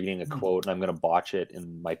remember reading a quote, and I'm going to botch it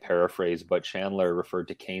in my paraphrase, but Chandler referred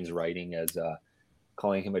to Kane's writing as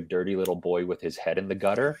calling him a dirty little boy with his head in the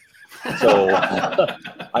gutter. So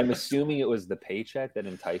I'm assuming it was the paycheck that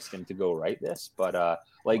enticed him to go write this. But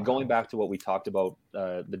going back to what we talked about,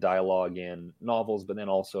 the dialogue in novels, but then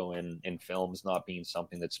also in films not being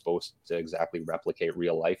something that's supposed to exactly replicate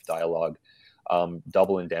real life dialogue.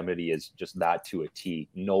 Double Indemnity is just that to a T.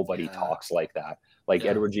 Nobody talks like that. Like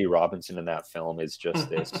Edward G. Robinson in that film is just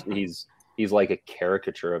this. He's like a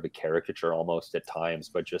caricature of a caricature almost at times,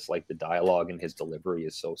 but just like the dialogue and his delivery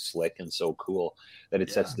is so slick and so cool that it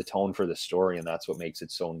sets the tone for the story, and that's what makes it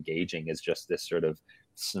so engaging. Is just this sort of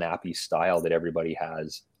snappy style that everybody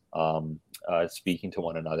has speaking to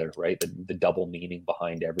one another, right? The double meaning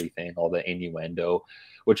behind everything, all the innuendo,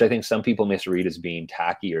 which I think some people misread as being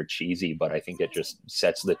tacky or cheesy, but I think it just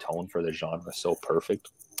sets the tone for the genre so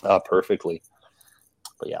perfectly.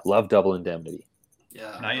 But yeah, love Double Indemnity.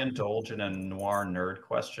 Yeah. Can I indulge in a noir nerd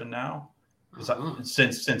question now? Because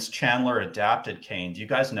since Chandler adapted Kane, do you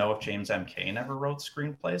guys know if James M. Cain ever wrote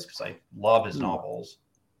screenplays? Because I love his novels.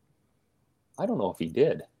 I don't know if he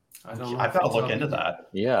did. I've got to look into that.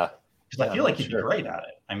 Yeah. Because I feel like he'd be great at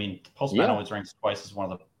it. I mean, Postman Always Rings Twice is one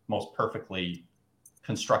of the most perfectly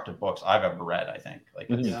constructed books I've ever read, I think. Like,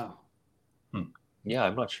 Yeah,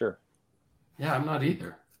 I'm not sure. Yeah, I'm not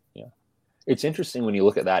either. Yeah. It's interesting when you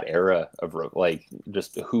look at that era of like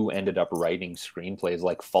just who ended up writing screenplays.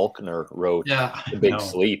 Like Faulkner wrote The Big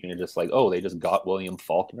Sleep, and you're just like, oh, they just got William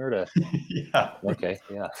Faulkner to. Yeah. Okay.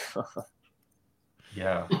 Yeah.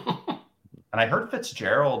 Yeah. And I heard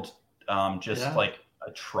Fitzgerald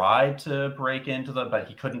tried to break into but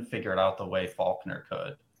he couldn't figure it out the way Faulkner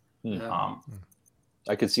could. Yeah.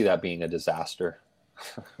 I could see that being a disaster.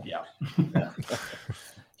 Yeah.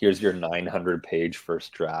 Here's your 900-page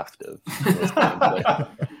first draft of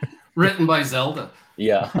written by Zelda.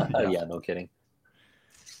 Yeah, no kidding.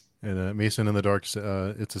 And Mason in the Dark,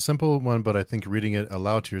 it's a simple one, but I think reading it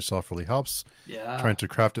aloud to yourself really helps. Yeah. Trying to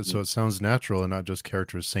craft it so it sounds natural and not just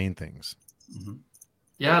characters saying things. Mm-hmm.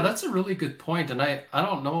 Yeah, that's a really good point. And I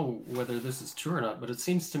don't know whether this is true or not, but it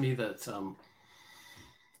seems to me that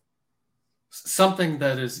something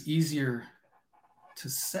that is easier to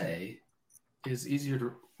say is easier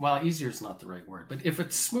to, well, easier is not the right word, but if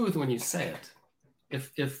it's smooth when you say it,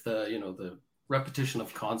 if the, the repetition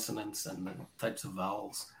of consonants and the types of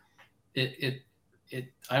vowels, it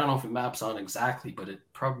I don't know if it maps on exactly, but it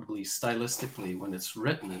probably stylistically when it's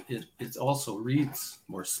written, it also reads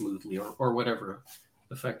more smoothly or whatever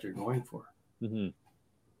effect you're going for. Mm-hmm.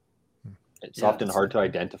 It's often hard to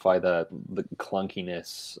identify the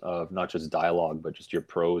clunkiness of not just dialogue, but just your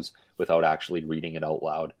prose without actually reading it out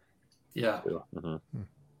loud. Yeah. Mm-hmm.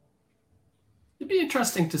 It'd be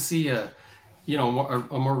interesting to see a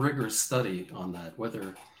more rigorous study on that,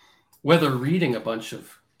 whether whether reading a bunch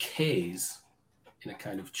of K's in a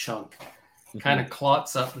kind of chunk kind of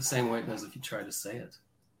clots up the same way it does if you try to say it.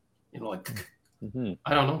 You know, like,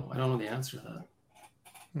 I don't know the answer to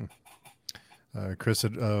that. Chris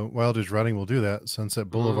said, Wilder's writing will do that. Sunset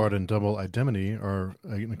Boulevard and Double Indemnity are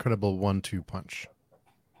an incredible 1-2 punch.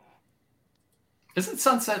 Isn't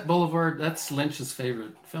Sunset Boulevard, that's Lynch's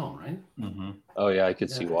favorite film, right? Mm-hmm. Oh, yeah, I could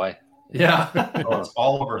see why. Yeah. It's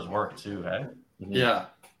Oliver's work, too, hey? Yeah,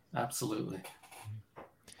 absolutely.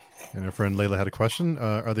 And our friend Layla had a question.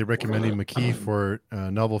 Are they recommending McKee for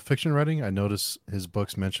novel fiction writing? I notice his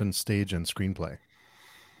books mention stage and screenplay.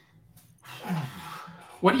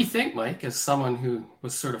 What do you think, Mike, as someone who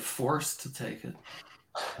was sort of forced to take it?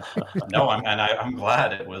 No, I'm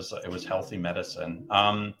glad it was healthy medicine.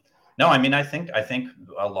 No, I mean, I think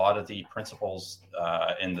a lot of the principles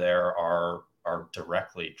in there are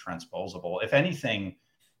directly transposable. If anything,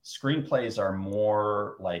 screenplays are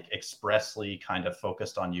more like expressly kind of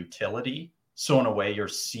focused on utility. So in a way, you're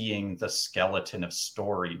seeing the skeleton of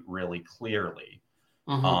story really clearly.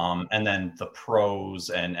 And then the prose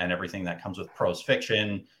and everything that comes with prose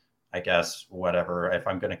fiction, I guess, whatever. If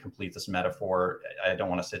I'm going to complete this metaphor, I don't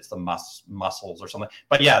want to say it's the muscles or something.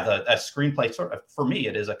 But yeah, a screenplay, sort of, for me,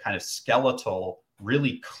 it is a kind of skeletal,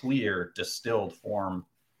 really clear, distilled form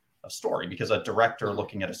of story, because a director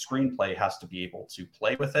looking at a screenplay has to be able to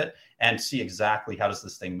play with it and see exactly how does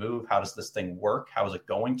this thing move? How does this thing work? How is it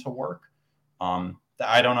going to work?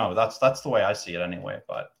 I don't know. That's the way I see it anyway,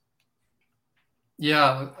 but.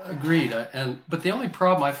 Yeah, agreed. But the only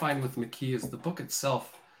problem I find with McKee is the book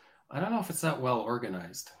itself. I don't know if it's that well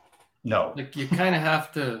organized. No. Like, you kind of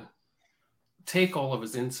have to take all of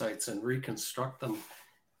his insights and reconstruct them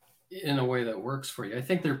in a way that works for you. I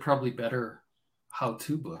think they're probably better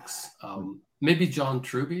how-to books. Maybe John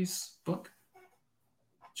Truby's book.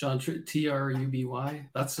 Truby.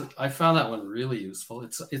 I found that one really useful.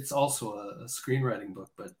 It's also a screenwriting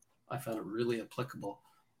book, but I found it really applicable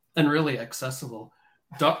and really accessible.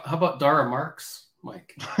 How about Dara Marks,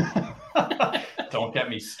 Mike? Don't get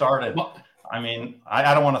me started. Well, I mean,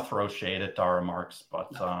 I don't want to throw shade at Dara Marks,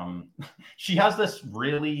 but she has this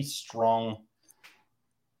really strong.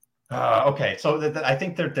 Okay, so I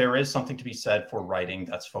think there is something to be said for writing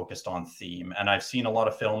that's focused on theme, and I've seen a lot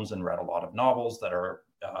of films and read a lot of novels that are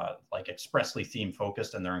like expressly theme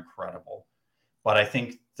focused, and they're incredible. But I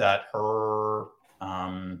think that her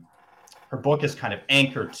book is kind of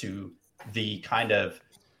anchored to the kind of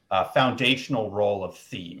foundational role of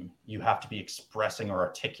theme. You have to be expressing or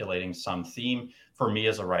articulating some theme. For me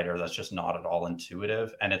as a writer, that's just not at all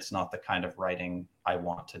intuitive, and it's not the kind of writing I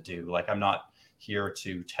want to do. Like, I'm not here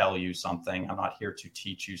to tell you something. I'm not here to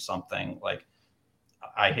teach you something. Like,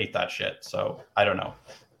 I hate that shit. So I don't know.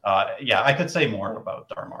 Yeah, I could say more about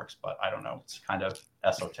Dara Marks, but I don't know. It's kind of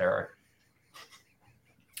esoteric.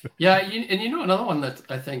 Yeah, and another one that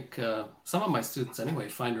I think some of my students anyway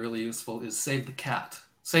find really useful is Save the Cat.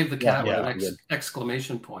 Save the Cat with an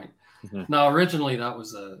exclamation point. Now, originally that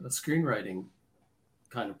was a screenwriting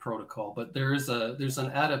kind of protocol, but there's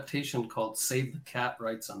an adaptation called Save the Cat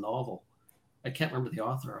Writes a Novel. I can't remember the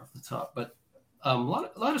author off the top, but a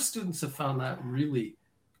lot of students have found that really,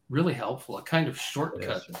 really helpful. A kind of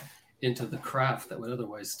shortcut into the craft that would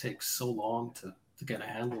otherwise take so long to get a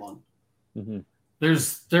handle on.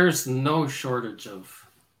 There's no shortage of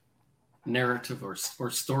narrative or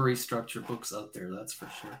story structure books out there, that's for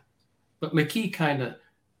sure. But McKee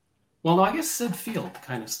I guess Sid Field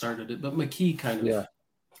kind of started it, but McKee kind of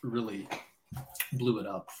really blew it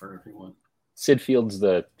up for everyone. Sid Field's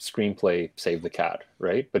the screenplay Save the Cat,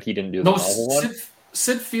 right? But he didn't do the novel one?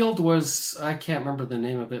 Sid Field was, I can't remember the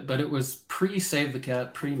name of it, but it was pre-Save the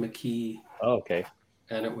Cat, pre-McKee. Oh, okay.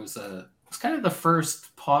 And it was kind of the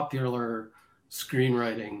first popular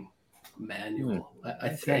screenwriting manual, I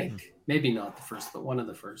think. Maybe not the first, but one of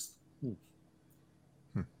the first.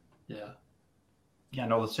 Yeah. Yeah,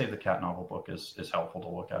 no, the Save the Cat novel book is helpful to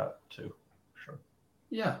look at too. Sure.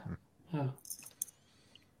 Yeah. Yeah.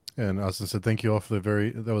 And Austin said, thank you all for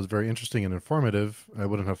that was very interesting and informative. I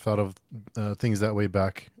wouldn't have thought of things that way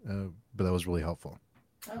back, but that was really helpful.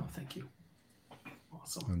 Oh, thank you.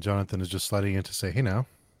 Awesome. And Jonathan is just sliding in to say, hey now.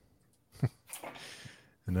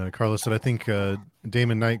 And Carlos said, I think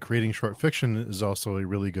Damon Knight creating short fiction is also a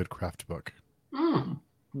really good craft book. I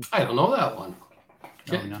don't know that one.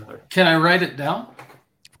 Can I write it down?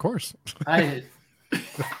 Of course.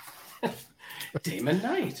 Damon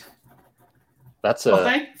Knight. That's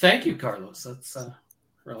thank you, Carlos. That's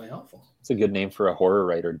really helpful. It's a good name for a horror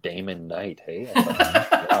writer, Damon Knight. Hey,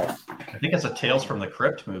 I think it's a Tales from the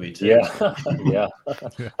Crypt movie too. Yeah.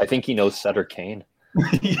 I think he knows Sutter Kane.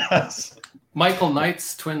 Yes. Michael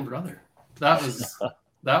Knight's twin brother. That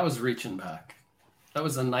was reaching back. That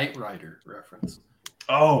was a Knight Rider reference.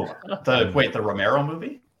 Oh, the Romero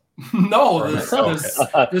movie? No, the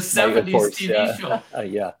 70s TV show.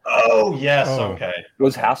 Yeah. Oh, yes. Oh. Okay.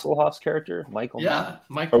 Was Hasselhoff's character Michael? Yeah,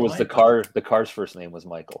 Michael. Or was the car's first name was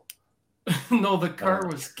Michael? No, the car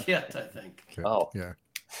was Kit, I think. Okay. Oh. Yeah.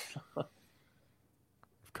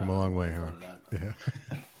 Come a long way, huh?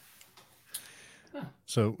 Yeah.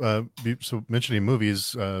 So, so mentioning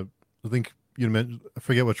movies, I think you mentioned, I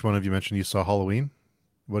forget which one of you mentioned you saw Halloween.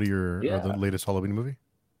 What are the latest Halloween movie?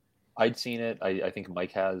 I'd seen it. I think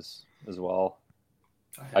Mike has as well.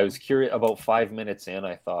 I was curious about 5 minutes in.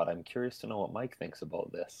 I thought, I'm curious to know what Mike thinks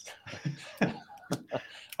about this.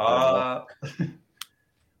 I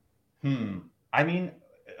mean,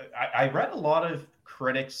 I read a lot of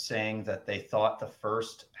critics saying that they thought the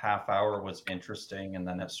first half hour was interesting and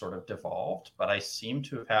then it sort of devolved, but I seem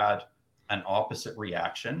to have had an opposite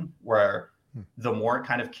reaction where the more it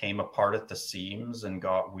kind of came apart at the seams and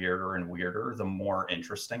got weirder and weirder, the more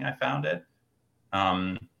interesting I found it.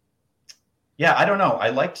 Yeah, I don't know. I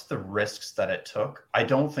liked the risks that it took. I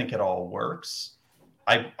don't think it all works.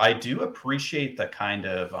 I do appreciate the kind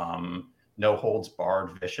of no holds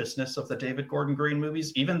barred viciousness of the David Gordon Green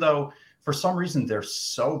movies, even though for some reason they're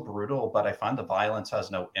so brutal, but I find the violence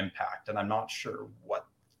has no impact, and I'm not sure what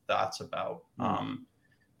that's about.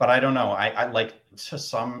 But I don't know. I like, to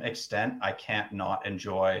some extent, I can't not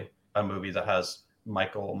enjoy a movie that has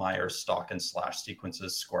Michael Myers stalk and slash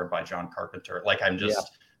sequences scored by John Carpenter. Like,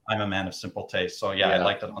 I'm a man of simple taste. So yeah, I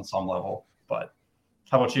liked it on some level. But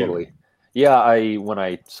how about you? Totally. Yeah, when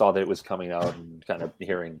I saw that it was coming out and kind of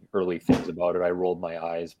hearing early things about it, I rolled my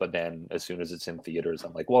eyes. But then as soon as it's in theaters,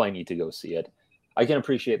 I'm like, well, I need to go see it. I can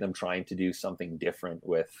appreciate them trying to do something different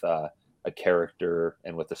with a character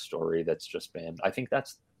and with a story that's just been, I think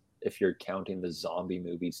that's, if you're counting the zombie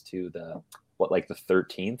movies too, the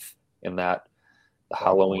 13th in that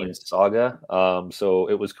Halloween saga. So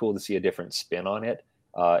it was cool to see a different spin on it.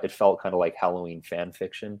 It felt kind of like Halloween fan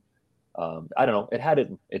fiction. I don't know. It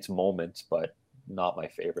had its moments, but not my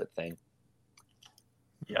favorite thing.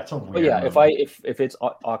 Yeah, it's a weird. But yeah, movie. if it's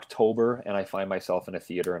October and I find myself in a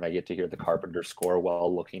theater and I get to hear the Carpenter score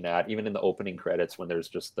while looking at, even in the opening credits when there's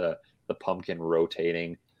just the pumpkin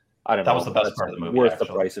rotating, I don't know. That was the best part of the movie. Worth the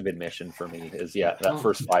price of admission for me is that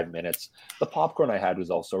first 5 minutes. The popcorn I had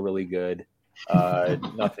was also really good.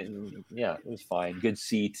 Nothing. Yeah, it was fine. Good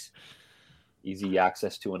seat, easy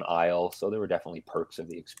access to an aisle. So there were definitely perks of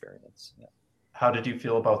the experience. Yeah. How did you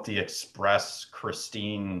feel about the Express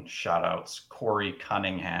Christine shoutouts? Corey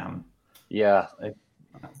Cunningham. Yeah,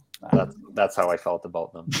 that's how I felt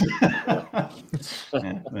about them.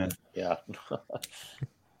 Yeah.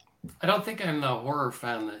 I don't think I'm the horror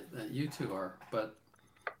fan that you two are, but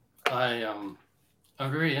I'm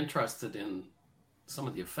very interested in some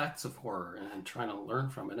of the effects of horror and trying to learn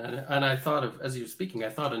from it. And I thought of, as you were speaking, I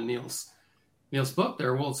thought of Neil's book,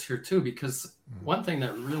 There Are Wolves Here Too, because one thing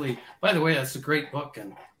that really, by the way, that's a great book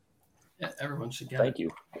and everyone should get Thank it.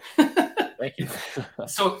 you. Thank you.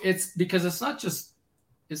 So it's because it's not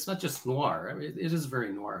just noir. I mean, it is very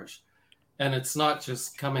noirish, and it's not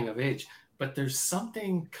just coming of age, but there's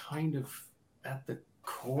something kind of at the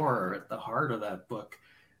core, at the heart of that book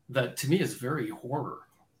that to me is very horror.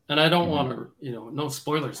 And I don't want to, no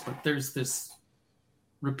spoilers, but there's this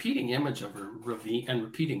repeating image of a ravine and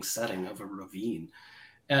repeating setting of a ravine.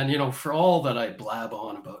 And, for all that I blab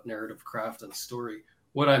on about narrative craft and story,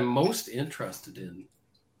 what I'm most interested in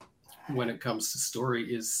when it comes to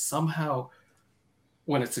story is somehow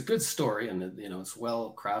when it's a good story and, it's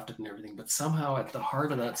well crafted and everything, but somehow at the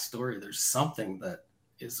heart of that story, there's something that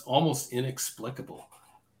is almost inexplicable.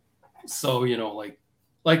 So,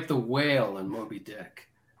 like the whale in Moby Dick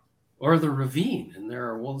or the ravine, and There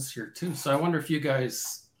Are Wolves Here Too. So I wonder if you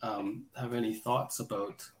guys have any thoughts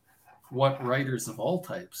about what writers of all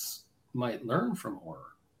types might learn from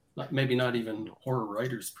horror. Maybe not even horror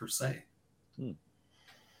writers per se.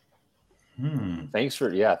 Thanks for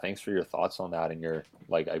your thoughts on that. And you're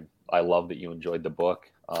like, I love that you enjoyed the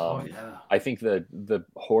book. I think the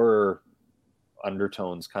horror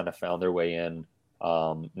undertones kind of found their way in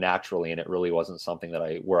naturally, and it really wasn't something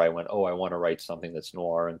where I went, oh, I want to write something that's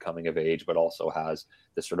noir and coming of age, but also has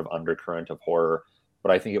this sort of undercurrent of horror.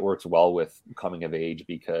 But I think it works well with coming of age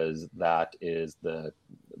because that is the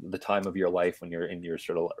time of your life when you're in your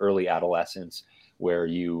sort of early adolescence, where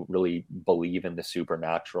you really believe in the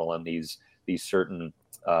supernatural, and these certain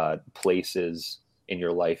places in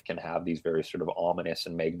your life can have these very sort of ominous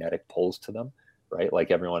and magnetic pulls to them, right?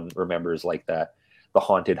 Like everyone remembers like that the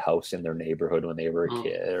haunted house in their neighborhood when they were a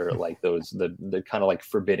kid, or like the kind of like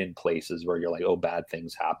forbidden places where you're like, oh, bad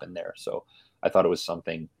things happen there. So I thought it was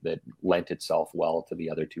something that lent itself well to the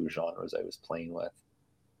other two genres I was playing with.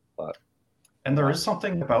 But and there is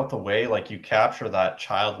something about the way like you capture that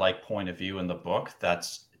childlike point of view in the book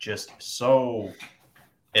that's just so,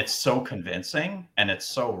 it's so convincing and it's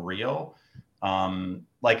so real.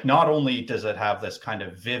 Like not only does it have this kind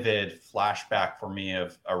of vivid flashback for me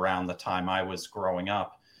of around the time I was growing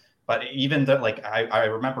up, but even that, like I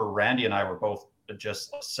remember Randy and I were both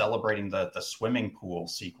just celebrating the swimming pool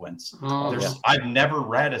sequence. I've never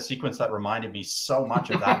read a sequence that reminded me so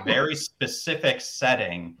much of that very specific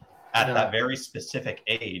setting at that very specific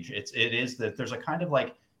age. It is that there's a kind of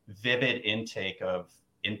like vivid intake of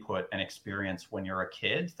input and experience when you're a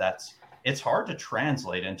kid it's hard to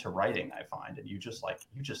translate into writing, I find. And you just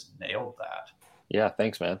nailed that. Yeah,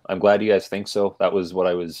 thanks, man. I'm glad you guys think so. That was what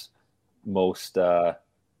I was most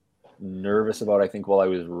nervous about, I think, while I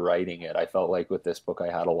was writing it. I felt like with this book,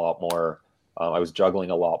 I had a lot more, I was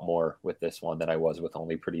juggling a lot more with this one than I was with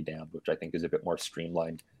Only Pretty Damned, which I think is a bit more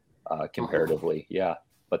streamlined comparatively. Yeah,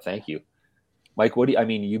 but thank you. Mike,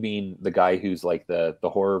 you being the guy who's like the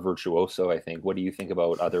horror virtuoso, I think, what do you think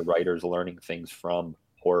about other writers learning things from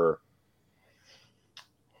horror?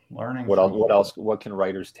 What can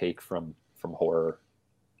writers take from horror?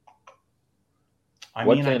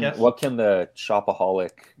 What can the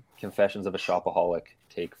Shopaholic, Confessions of a Shopaholic,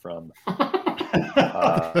 take from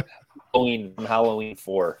Halloween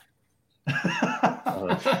 4?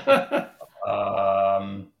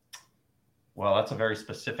 Well, that's a very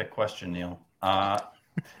specific question, Neil. I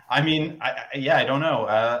don't know.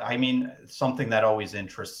 Something that always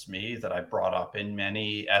interests me that I brought up in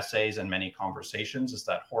many essays and many conversations is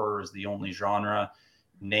that horror is the only genre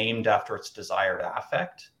named after its desired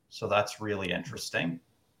affect. So that's really interesting.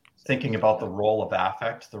 Thinking about the role of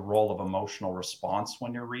affect, the role of emotional response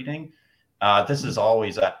when you're reading. This is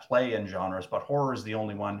always at play in genres, but horror is the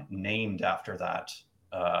only one named after that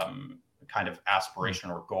kind of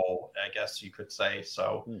aspiration or goal, I guess you could say.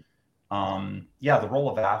 So the role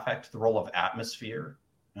of affect, the role of atmosphere.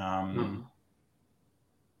 And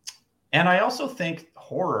I also think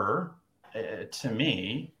horror, to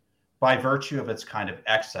me, by virtue of its kind of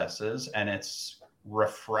excesses and its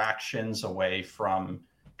refractions away from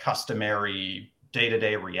customary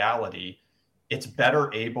day-to-day reality, it's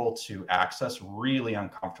better able to access really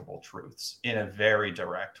uncomfortable truths in a very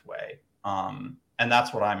direct way. And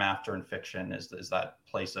that's what I'm after in fiction is that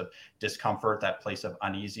place of discomfort, that place of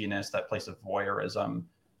uneasiness, that place of voyeurism.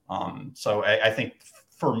 So I think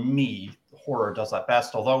for me, horror does that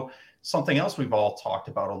best. Although something else we've all talked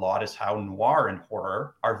about a lot is how noir and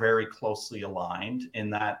horror are very closely aligned in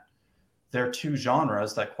that they're two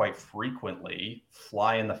genres that quite frequently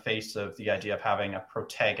fly in the face of the idea of having a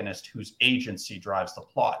protagonist whose agency drives the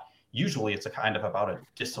plot. Usually it's a kind of about a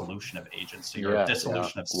dissolution of agency or a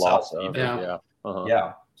dissolution of self. So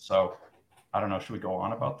I don't know. Should we go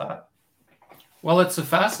on about that? Well, it's a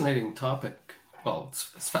fascinating topic. Well,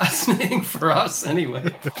 it's fascinating for us anyway.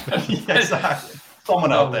 Exactly.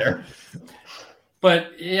 Someone out there.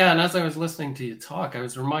 But yeah, and as I was listening to you talk, I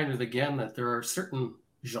was reminded again that there are certain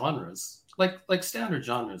genres, like standard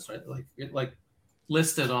genres, right? Like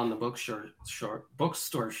listed on the bookstore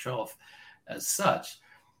shelf as such.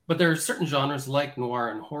 But there are certain genres like noir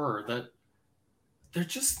and horror that they're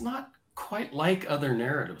just not quite like other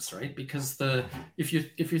narratives, right? Because if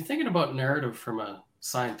you're thinking about narrative from a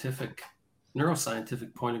neuroscientific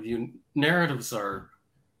point of view, narratives are,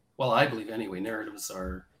 well, I believe anyway,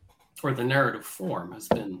 or the narrative form has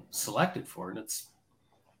been selected for, and it's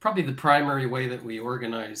probably the primary way that we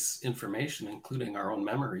organize information, including our own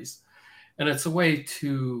memories. And the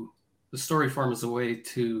story form is a way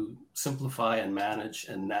to simplify and manage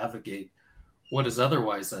and navigate what is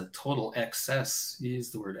otherwise a total excess, you use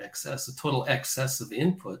the word excess, a total excess of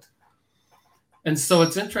input. And so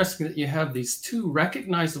it's interesting that you have these two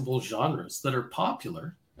recognizable genres that are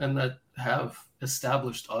popular and that have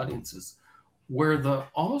established audiences, where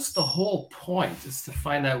almost the whole point is to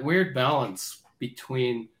find that weird balance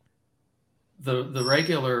between the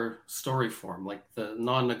regular story form, like the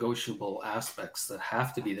non-negotiable aspects that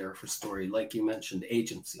have to be there for story, like you mentioned,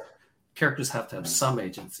 agency. Characters have to have some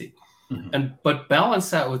agency. But balance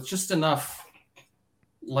that with just enough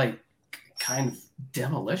like kind of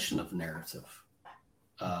demolition of narrative,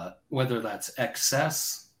 whether that's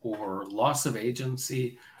excess or loss of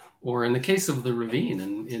agency, or in the case of The Ravine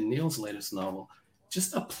in Neil's latest novel,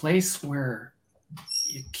 just a place where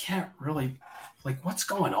you can't really, like, what's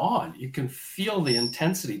going on? You can feel the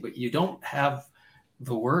intensity, but you don't have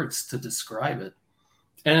the words to describe it.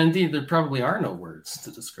 And indeed, there probably are no words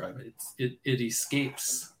to describe it. It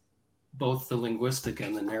escapes both the linguistic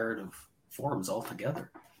and the narrative forms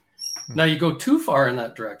altogether. Now you go too far in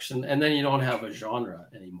that direction, and then you don't have a genre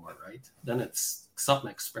anymore, right? Then it's something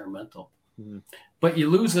experimental. Mm-hmm. But you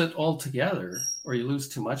lose it altogether, or you lose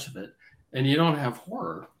too much of it, and you don't have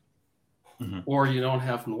horror, or you don't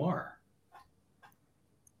have noir.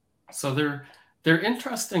 So they're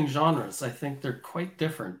interesting genres. I think they're quite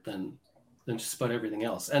different than just about everything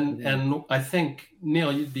else. And I think,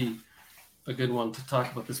 Neil, you'd be a good one to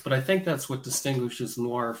talk about this, but I think that's what distinguishes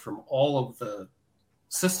noir from all of the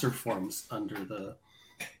sister forms under the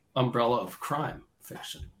umbrella of crime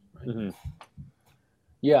fiction. Right? Mm-hmm.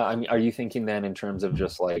 Yeah, I mean, are you thinking then in terms of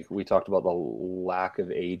just like we talked about the lack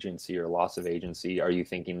of agency or loss of agency? Are you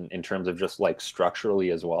thinking in terms of just like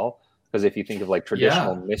structurally as well? Because if you think of like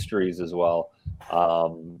traditional mysteries as well,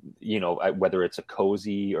 whether it's a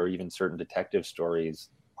cozy or even certain detective stories,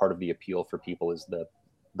 part of the appeal for people is the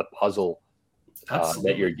puzzle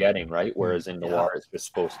that you're getting, right? Whereas in noir, it's just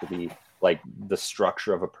supposed to be like the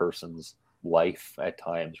structure of a person's life at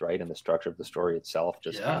times, right? And the structure of the story itself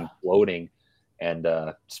just imploding and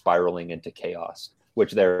spiraling into chaos,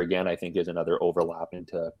 which there again, I think is another overlap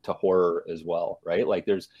into horror as well, right? Like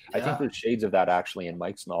I think there's shades of that actually in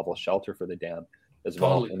Mike's novel, Shelter for the Damned as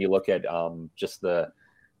well. When you look at just the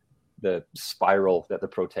spiral that the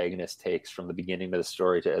protagonist takes from the beginning of the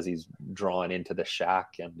story to as he's drawn into the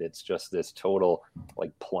shack, and it's just this total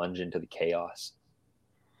like plunge into the chaos.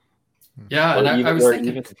 Yeah, and I was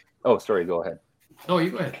thinking. Oh, sorry. Go ahead. No,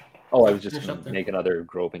 you go ahead. Oh, I was just going to make another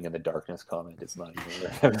groping in the darkness comment. It's not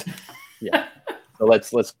even. Yeah. So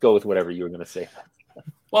let's go with whatever you were going to say.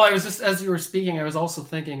 Well, I was just as you were speaking, I was also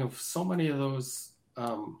thinking of so many of those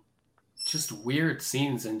just weird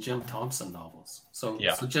scenes in Jim Thompson novels. So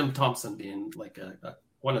Jim Thompson being like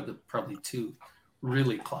one of the probably two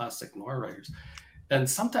really classic noir writers, and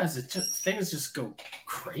sometimes things just go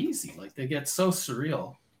crazy. Like they get so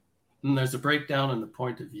surreal, and there's a breakdown in the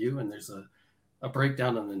point of view, and there's a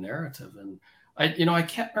breakdown in the narrative. And I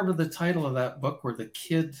can't remember the title of that book where the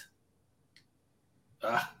kid.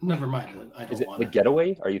 Never mind. I don't Is it want The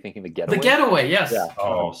Getaway? Are you thinking The Getaway? The Getaway, yes. Yeah.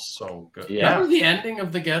 Oh, so good. Yeah. Remember the ending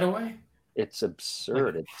of The Getaway? It's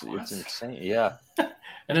absurd. It's insane. Yeah.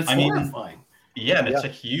 And it's horrifying. Yeah, and it's a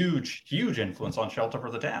huge, huge influence on Shelter for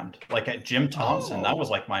the Damned. Like at Jim Thompson, that was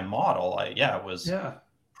like my model. It was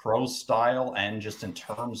prose style and just in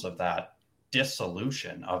terms of that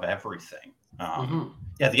dissolution of everything.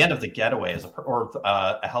 Yeah, the end of The Getaway is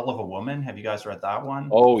A Hell of a Woman. Have you guys read that one?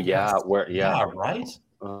 Oh yeah, right.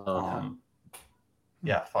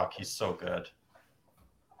 Fuck, he's so good.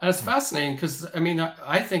 And it's fascinating because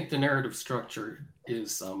I think the narrative structure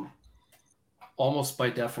is almost by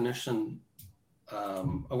definition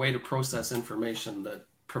a way to process information that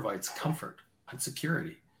provides comfort and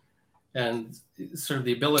security, and sort of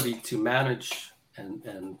the ability to manage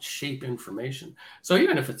and shape information. So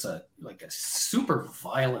even if it's a super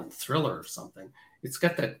violent thriller or something, it's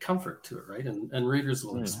got that comfort to it, right? And readers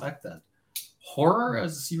will expect that. Horror,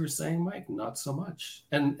 as you were saying, Mike, not so much.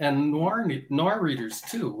 And noir readers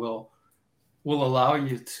too will allow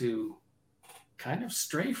you to kind of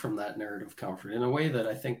stray from that narrative comfort in a way that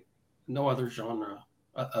I think no other genre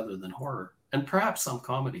other than horror, and perhaps some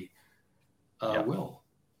comedy will,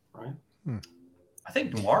 right? I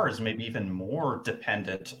think noir is maybe even more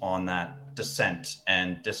dependent on that descent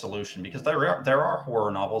and dissolution, because there are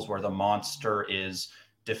horror novels where the monster is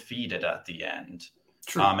defeated at the end.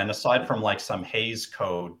 True. And aside from like some Hays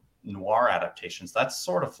Code noir adaptations, that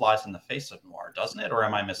sort of flies in the face of noir, doesn't it? Or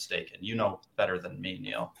am I mistaken? You know better than me,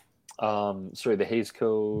 Neil. Sorry, the Hays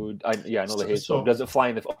Code. I know the Hays Code. Does it fly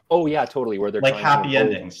in the? Oh yeah, totally. Where they're like trying happy to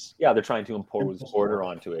impose, endings. Yeah, they're trying to impose order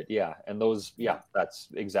onto it. Yeah, and those. Yeah, that's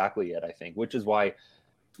exactly it. I think, which is why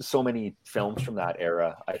so many films from that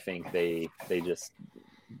era, I think they just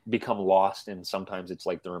become lost, and sometimes it's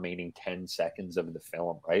like the remaining 10 seconds of the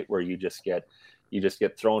film, right, where you just get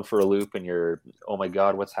thrown for a loop, and you're, oh my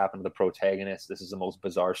god, what's happened to the protagonist? This is the most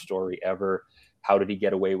bizarre story ever. How did he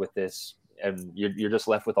get away with this? And you're just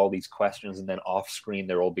left with all these questions, and then off screen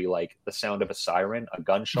there will be like the sound of a siren, a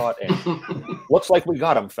gunshot, and looks like we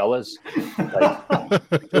got him, fellas. Like,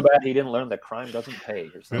 too bad he didn't learn that crime doesn't pay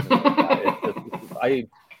or something like that.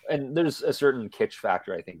 And there's a certain kitsch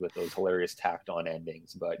factor, I think, with those hilarious tacked on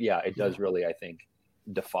endings. But yeah, it does really, I think,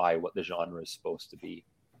 defy what the genre is supposed to be.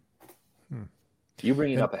 You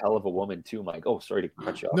bringing up A Hell of a Woman too, Mike. Oh, sorry to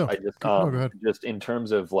cut you off. No, go ahead. Just in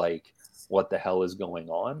terms of like what the hell is going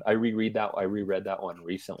on, I reread that one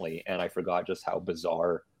recently, and I forgot just how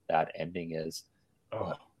bizarre that ending is.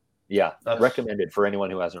 Oh, Yeah, That's recommended for anyone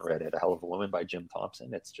who hasn't read it. A Hell of a Woman by Jim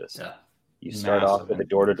Thompson. It's just Yeah. you start off massive with a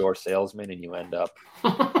door-to-door salesman, and you end up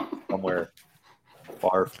somewhere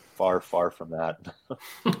far, far, far from that.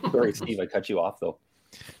 Sorry, Steve, I cut you off though.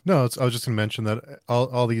 No, I was just going to mention that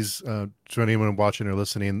all these, to anyone watching or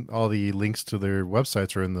listening, all the links to their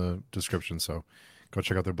websites are in the description. So go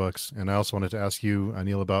check out their books. And I also wanted to ask you,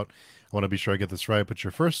 Anil, about, I want to be sure I get this right, but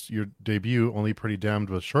your debut, Only Pretty Damned,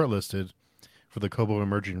 was shortlisted for the Kobo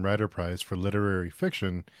Emerging Writer Prize for Literary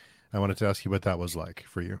Fiction. I wanted to ask you what that was like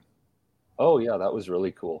for you. Oh yeah, that was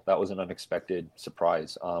really cool. That was an unexpected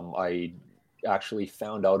surprise. I actually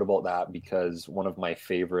found out about that because one of my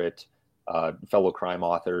favorite fellow crime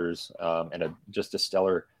authors and just a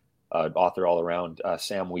stellar author all around,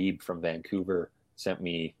 Sam Weeb from Vancouver, sent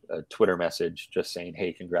me a Twitter message just saying,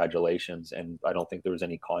 "Hey, congratulations!" And I don't think there was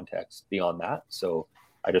any context beyond that. So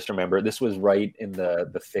I just remember this was right in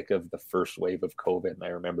the thick of the first wave of COVID, and I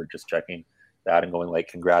remember just checking that and going like,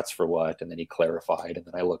 "Congrats for what?" And then he clarified, and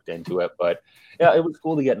then I looked into it. But yeah, it was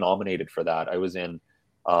cool to get nominated for that. I was in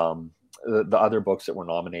the other books that were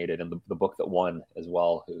nominated, and the book that won as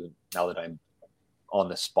well, who, now that I'm on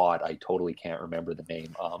the spot, I totally can't remember the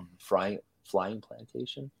name. Flying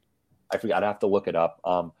Plantation. I forgot. I have to look it up.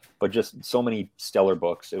 But just so many stellar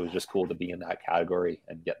books. It was just cool to be in that category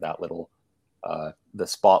and get that little the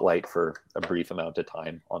spotlight for a brief amount of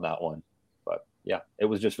time on that one. But yeah, it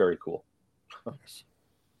was just very cool.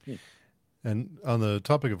 And on the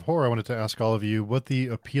topic of horror, I wanted to ask all of you what the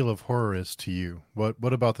appeal of horror is to you.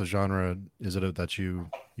 What about the genre is it that you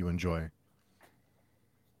enjoy?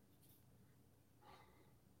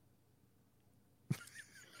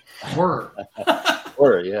 Horror.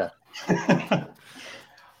 Horror, yeah.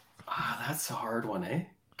 That's a hard one, eh?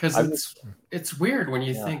 Because it's weird when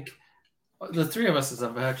you think, the three of us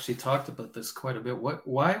have actually talked about this quite a bit.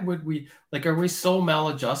 Why would we, like, are we so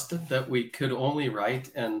maladjusted that we could only write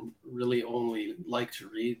and really only like to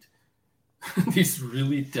read these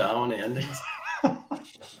really down endings?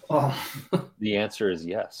 The answer is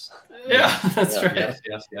yes. Yeah, that's right.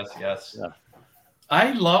 Yes. Yeah.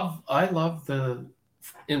 I love the,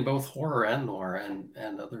 in both horror and noir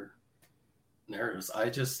and other narratives, I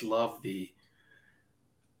just love the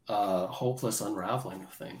hopeless unraveling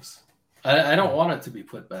of things. I don't want it to be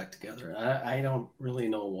put back together. I don't really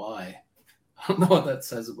know why. I don't know what that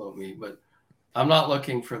says about me, but I'm not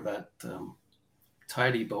looking for that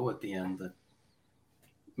tidy bow at the end that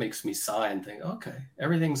makes me sigh and think, okay,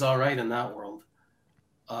 everything's all right in that world.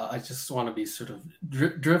 I just want to be sort of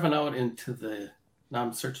driven out into now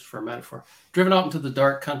I'm searching for a metaphor, driven out into the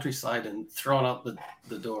dark countryside and thrown out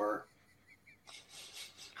the door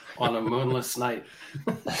on a moonless night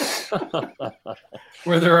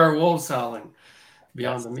where there are wolves howling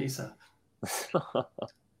beyond the Mesa.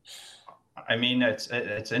 I mean,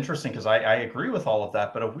 it's interesting because I agree with all of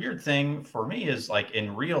that, but a weird thing for me is, like,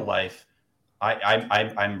 in real life,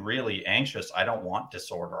 I'm really anxious. I don't want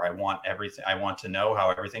disorder. I want everything. I want to know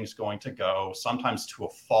how everything's going to go. Sometimes to a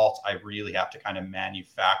fault, I really have to kind of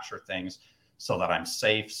manufacture things so that I'm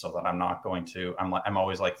safe, so that I'm not going to, I'm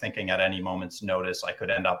always like thinking at any moment's notice, I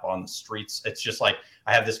could end up on the streets. It's just like,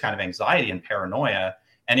 I have this kind of anxiety and paranoia.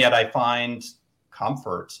 And yet I find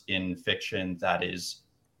comfort in fiction that is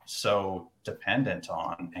so dependent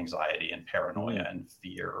on anxiety and paranoia and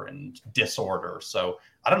fear and disorder. So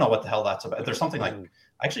I don't know what the hell that's about. There's something like, I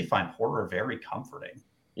actually find horror very comforting.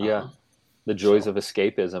 Yeah. The joys of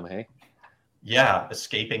escapism, hey? Yeah.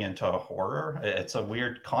 Escaping into a horror. It's a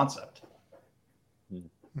weird concept.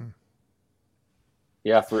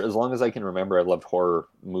 Yeah, for as long as I can remember, I loved horror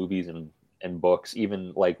movies and books,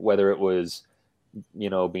 even like whether it was,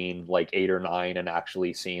 being like 8 or 9 and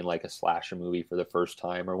actually seeing like a slasher movie for the first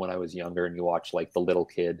time, or when I was younger and you watch like the little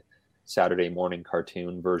kid Saturday morning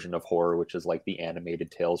cartoon version of horror, which is like the animated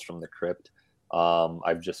Tales from the Crypt.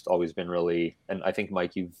 I've just always been really, and I think,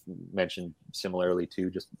 Mike, you've mentioned similarly too,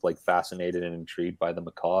 just like fascinated and intrigued by the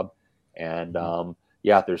macabre. And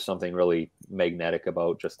yeah, there's something really magnetic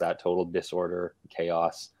about just that total disorder,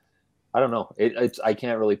 chaos. I don't know. It's I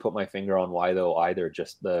can't really put my finger on why though either.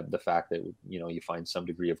 Just the fact that you find some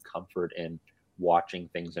degree of comfort in watching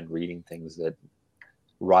things and reading things that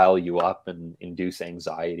rile you up and induce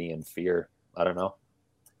anxiety and fear. I don't know.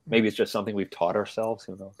 Maybe it's just something we've taught ourselves.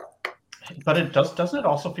 Who knows? But it doesn't it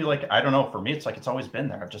also feel like, I don't know, for me it's like it's always been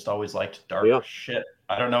there. I've just always liked dark shit.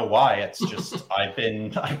 I don't know why. It's just I've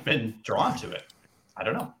been drawn to it. I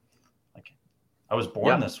don't know. Like, I was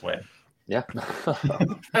born this way. Yeah.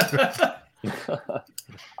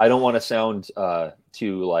 I don't want to sound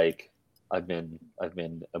too like I've been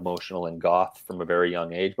emotional and goth from a very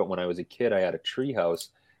young age, but when I was a kid, I had a tree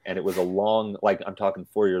house And it was a long, like I'm talking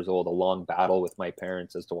 4 years old, a long battle with my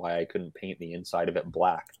parents as to why I couldn't paint the inside of it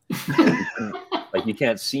black. Like you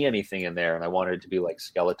can't see anything in there, and I wanted it to be like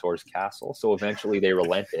Skeletor's castle. So eventually they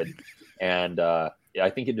relented, and I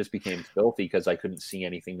think it just became filthy because I couldn't see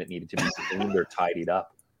anything that needed to be cleaned or tidied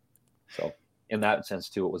up. So in that sense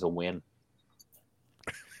too, it was a win.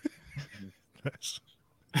 Nice.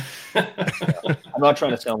 I'm not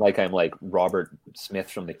trying to sound like I'm like Robert Smith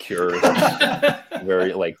from The Cure,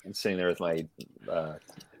 very like sitting there with my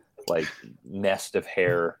like nest of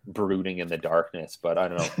hair brooding in the darkness. But I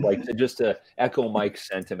don't know, like to echo Mike's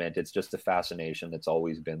sentiment, it's just a fascination that's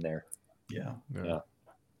always been there. Yeah.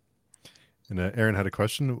 And Aaron had a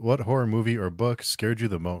question. What horror movie or book scared you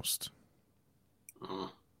the most?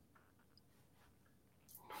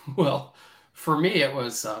 Well, for me, it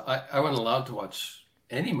was I wasn't allowed to watch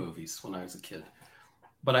any movies when I was a kid.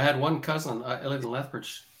 But I had one cousin. I lived in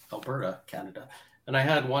Lethbridge, Alberta, Canada. And I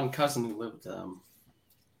had one cousin who lived a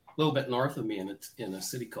little bit north of me in a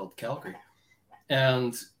city called Calgary.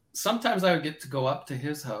 And sometimes I would get to go up to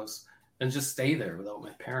his house and just stay there without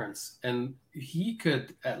my parents. And he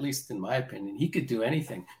could, at least in my opinion, he could do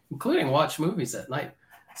anything, including watch movies at night.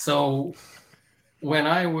 So when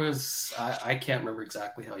I was, I can't remember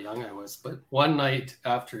exactly how young I was, but one night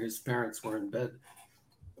after his parents were in bed,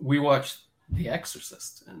 we watched The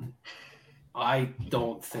Exorcist, and I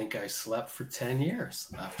don't think I slept for 10 years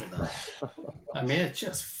after that. I mean, it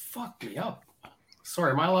just fucked me up.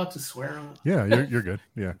 Sorry, am I allowed to swear on it? Yeah, you're good.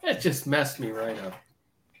 Yeah. It just messed me right up.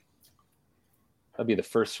 That'd be the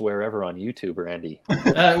first swear ever on YouTube, Randy.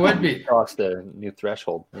 It would be. Crossed the new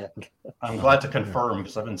threshold. Yeah. I'm glad to confirm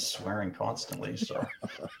because I've been swearing constantly. So,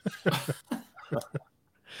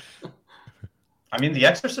 I mean, The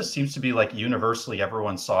Exorcist seems to be like universally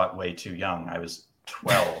everyone saw it way too young. I was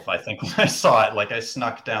 12, I think, when I saw it. Like I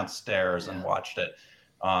snuck downstairs and watched it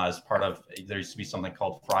as part of. There used to be something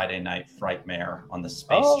called Friday Night Frightmare on the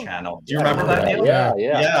Space Channel. Do you remember that, Neil?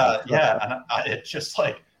 Yeah. And it just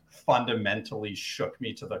like fundamentally shook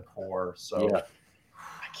me to the core. So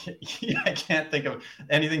I can't think of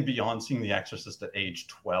anything beyond seeing The Exorcist at age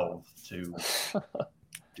 12 to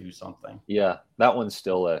do something. Yeah, that one's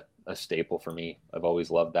still a staple for me. I've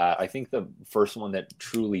always loved that. I think the first one that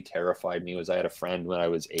truly terrified me was I had a friend when I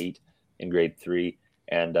was 8 in grade 3.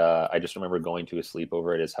 And I just remember going to a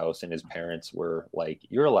sleepover at his house, and his parents were like,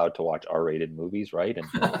 "You're allowed to watch R-rated movies, right?" And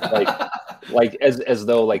like as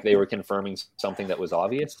though like they were confirming something that was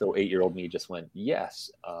obvious. So 8-year-old me just went,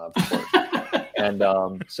 "Yes, of course." And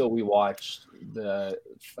so we watched the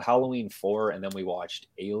Halloween 4, and then we watched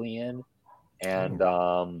Alien and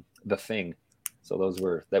The Thing. So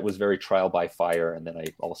that was very trial by fire. And then I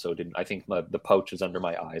also didn't. I think the pouches under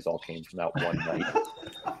my eyes all came from that one night.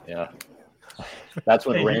 Yeah. That's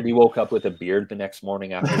when Randy woke up with a beard the next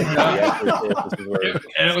morning after the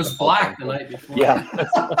and it was black the night before. Yeah.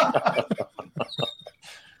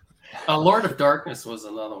 Lord of Darkness was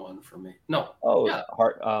another one for me. No. Oh, yeah.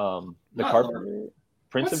 The Carpenter.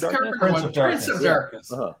 Prince of Darkness. Prince of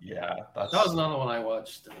Darkness. Uh-huh. Yeah, that was another one I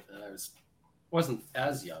watched. I wasn't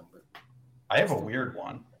as young, but I have a weird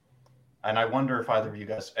one. And I wonder if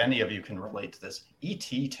any of you can relate to this.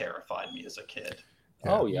 E.T. terrified me as a kid.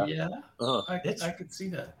 Yeah. Oh, yeah. Yeah. Uh-huh. I could see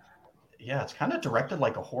that. Yeah, it's kind of directed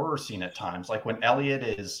like a horror scene at times. Like when Elliot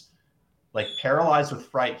is like paralyzed with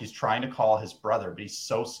fright, he's trying to call his brother, but he's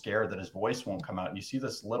so scared that his voice won't come out. And you see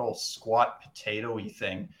this little squat potato-y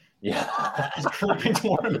thing. Yeah. He's creeping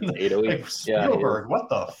toward him. Like, Spielberg, what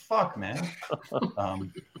the fuck, man?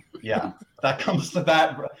 Yeah, that comes to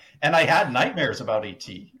that. And I had nightmares about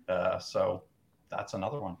E.T. So that's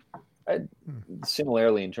another one.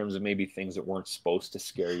 Similarly, in terms of maybe things that weren't supposed to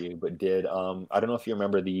scare you but did. I don't know if you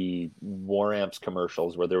remember the War Amps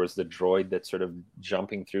commercials where there was the droid that's sort of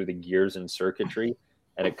jumping through the gears and circuitry,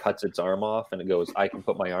 and it cuts its arm off, and it goes, "I can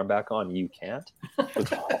put my arm back on, you can't."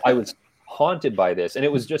 I was haunted by this, and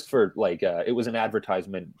it was just for like it was an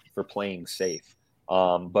advertisement for playing safe.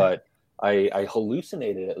 But I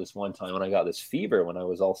hallucinated at this one time when I got this fever when I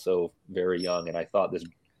was also very young, and I thought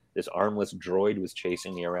this armless droid was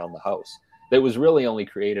chasing me around the house. That was really only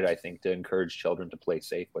created, I think, to encourage children to play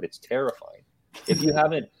safe, but it's terrifying. If you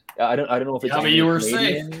haven't, I don't know if it's. Yeah, but you were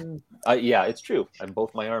safe. Yeah, it's true. I'm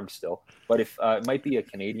both my arms still, but if it might be a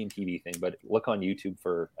Canadian TV thing, but look on YouTube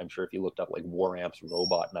for. I'm sure if you looked up like War Amps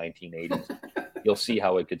Robot 1980s, you'll see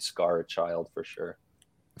how it could scar a child for sure.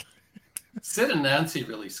 Sid and Nancy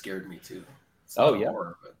really scared me too. Oh yeah.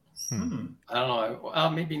 Horror, but I don't know.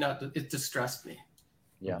 Maybe not. It distressed me.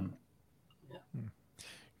 Yeah.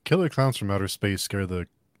 Killer Clowns from Outer Space scared the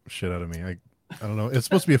shit out of me. I don't know. It's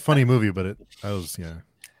supposed to be a funny movie, but I was.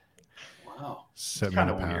 Wow. set me Kind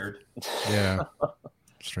on of a path. weird. Yeah,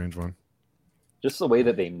 strange one. Just the way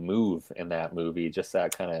that they move in that movie, just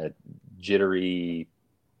that kind of jittery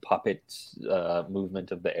puppet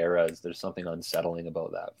movement of the eras. There's something unsettling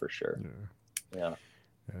about that for sure. Yeah.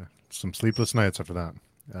 Yeah. Some sleepless nights after that.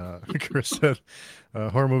 Chris said,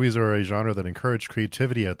 horror movies are a genre that encourage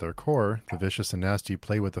creativity at their core. The vicious and nasty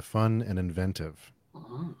play with the fun and inventive.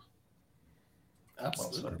 Mhm.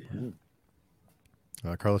 Absolutely.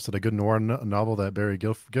 Carlos said, a good noir novel that Barry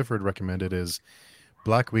Gifford recommended is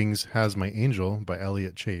Black Wings Has My Angel by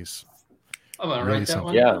Elliot Chase. I'm going to Really write that one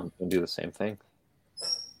something. Yeah, down. we can do the same thing.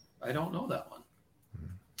 I don't know that one.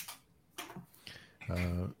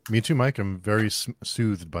 Me too, Mike. I'm very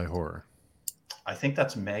soothed by horror. I think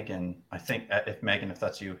that's Megan. I think if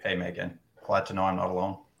that's you, hey Megan, glad to know I'm not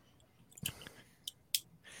alone.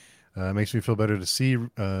 It makes me feel better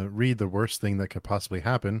to read the worst thing that could possibly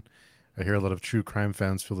happen. I hear a lot of true crime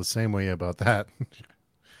fans feel the same way about that.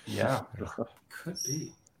 Yeah. Could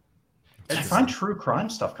be. I find true crime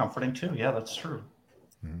stuff comforting too. Yeah, that's true.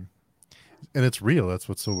 Mm-hmm. And it's real. That's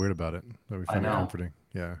what's so weird about it. That we find it know. comforting.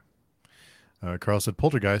 Yeah. Carl said,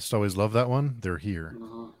 Poltergeist, always love that one. They're here.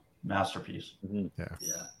 Mhm. Masterpiece. Mm-hmm. Yeah,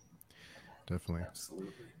 Definitely.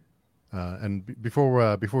 absolutely. And before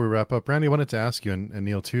we wrap up, Randy, I wanted to ask you, and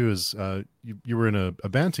Neil too, is you were in a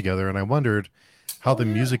band together, and I wondered how the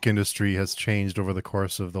music industry has changed over the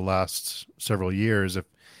course of the last several years. If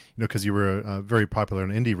because you were very popular on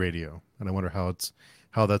indie radio, and I wonder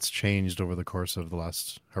how that's changed over the course of the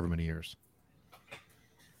last however many years.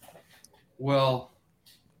 Well,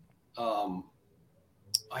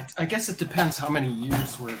 I guess it depends how many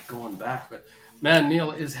years we're going back, but man,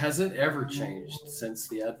 Neil, has it ever changed since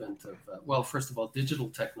the advent of, well, first of all, digital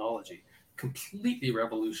technology completely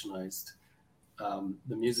revolutionized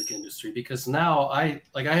the music industry, because now I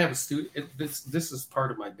have a studio. This is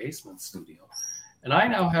part of my basement studio, and I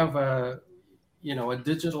now have a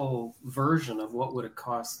digital version of what would have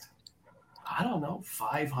cost, I don't know,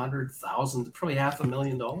 $500,000, probably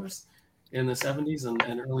 $500,000 in the 70s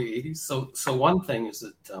and early 80s. So one thing is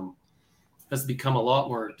it has become a lot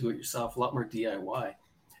more do-it-yourself, a lot more DIY,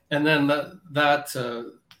 and then that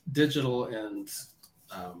digital and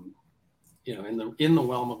in the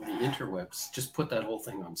realm of the interwebs just put that whole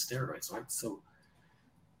thing on steroids, right?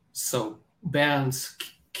 So bands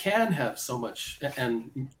can have so much,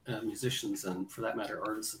 and musicians, and for that matter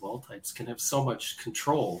artists of all types, can have so much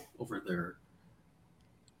control over their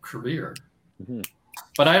career. Mm-hmm.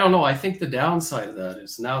 But I don't know. I think the downside of that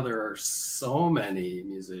is now there are so many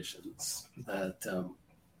musicians that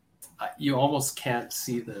you almost can't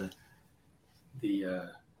see the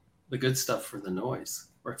good stuff for the noise,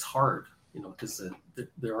 or it's hard, because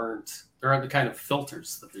there aren't the kind of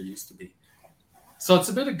filters that there used to be. So it's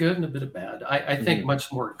a bit of good and a bit of bad. I think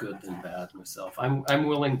much more good than bad myself. I'm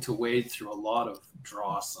willing to wade through a lot of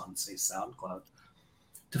dross on, say, SoundCloud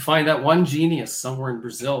to find that one genius somewhere in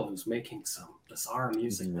Brazil who's making some bizarre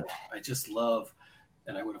music that I just love,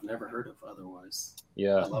 and I would have never heard of otherwise.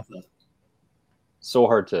 Yeah, I love that. So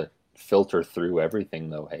hard to filter through everything,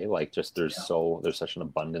 though. Hey, like, just there's such an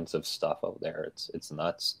abundance of stuff out there. It's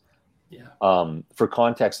nuts. Yeah. For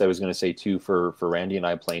context, I was going to say too, for Randy and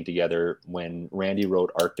I playing together, when Randy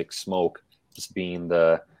wrote Arctic Smoke, just being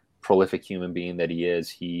the prolific human being that he is,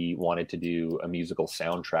 he wanted to do a musical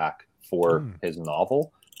soundtrack for his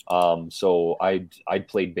novel. So I'd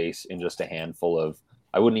played bass in just a handful of,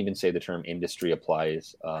 I wouldn't even say the term industry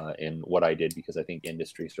applies in what I did, because I think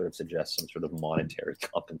industry sort of suggests some sort of monetary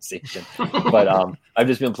compensation. But I've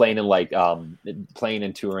just been playing in playing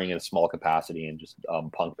and touring in a small capacity in just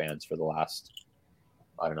punk bands for the last,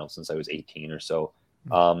 I don't know, since I was 18 or so.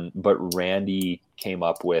 But Randy came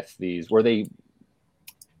up with these, where they,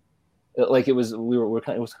 like, it was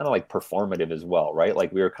kind of like performative as well, right?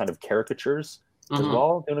 Like we were kind of caricatures as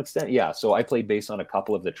well to an extent. Yeah. So I played bass on a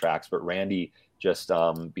couple of the tracks, but Randy, just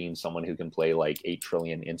being someone who can play like 8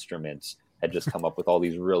 trillion instruments, had just come up with all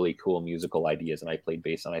these really cool musical ideas, and I played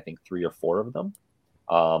bass on I think 3 or 4 of them.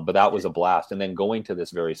 But that was a blast. And then going to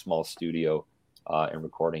this very small studio and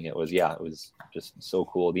recording it was just so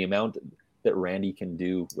cool. The amount that Randy can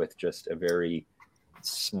do with just a very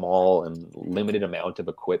small and limited amount of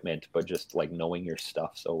equipment, but just like knowing your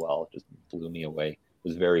stuff so well, just blew me away. It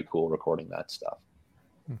was very cool recording that stuff.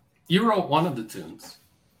 You wrote one of the tunes.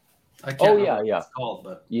 I can't remember what it's called,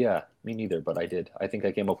 but yeah, me neither, but I did. I think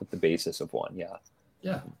I came up with the basis of one.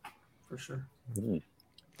 Yeah, for sure. Mm-hmm.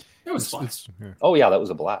 It was fun. Oh yeah, that was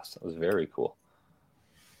a blast. That was very cool.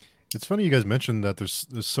 It's funny you guys mentioned that there's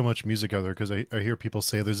so much music out there, because I hear people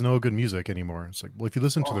say there's no good music anymore. It's like, well, if you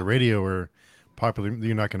listen to the radio or popular,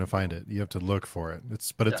 you're not going to find it. You have to look for it.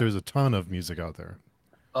 There's a ton of music out there.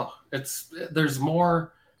 Oh, there's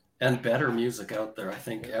more and better music out there, I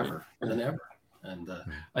think, ever than ever. And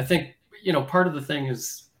I think, part of the thing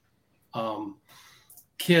is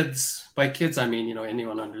kids, by kids, I mean,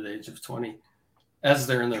 anyone under the age of 20, as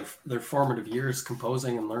they're in their formative years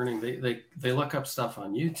composing and learning, they look up stuff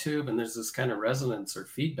on YouTube, and there's this kind of resonance or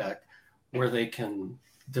feedback where they can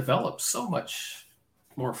develop so much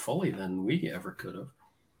more fully than we ever could have.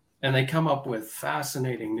 And they come up with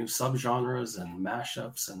fascinating new subgenres and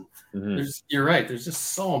mashups. And you're right, there's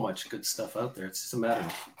just so much good stuff out there. It's just a matter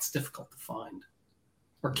of, it's difficult to find,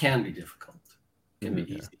 or can be difficult. It can be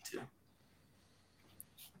easy too.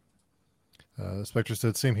 Spectre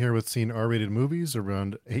said, same here with seeing R-rated movies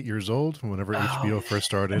around 8 years old, whenever HBO first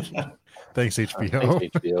started. Thanks, HBO.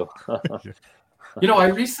 Thanks, HBO. I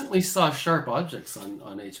recently saw Sharp Objects on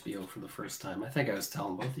HBO for the first time. I think I was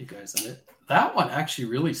telling both you guys, and that one actually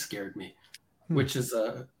really scared me, which is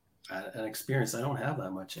an experience I don't have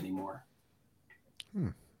that much anymore.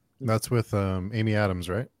 That's with Amy Adams,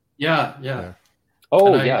 right? Yeah.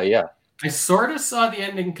 Oh, yeah. I sort of saw the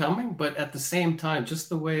ending coming, but at the same time, just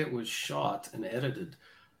the way it was shot and edited,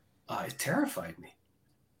 it terrified me.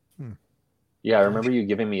 Yeah, I remember you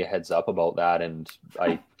giving me a heads up about that, and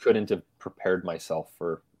I couldn't have prepared myself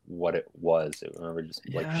for what it was. I remember just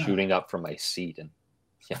shooting up from my seat, and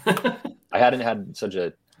I hadn't had such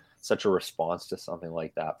a response to something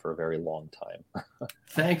like that for a very long time.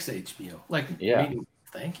 Thanks, HBO.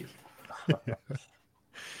 Thank you.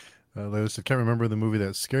 I can't remember the movie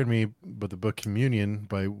that scared me, but the book Communion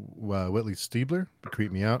by Whitley Stiebler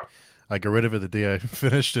creeped me out. I got rid of it the day I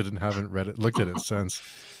finished it and haven't looked at it since.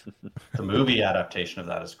 The movie adaptation of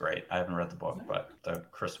that is great. I haven't read the book, but the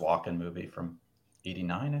Chris Walken movie from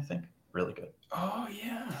 '89, I think, really good. Oh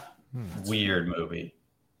yeah, weird movie.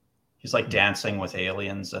 He's like dancing with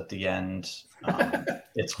aliens at the end.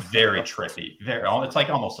 It's very trippy. It's like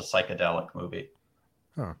almost a psychedelic movie.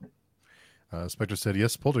 Huh. Spectre said,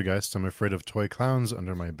 yes, Poltergeist. I'm afraid of toy clowns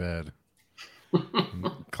under my bed.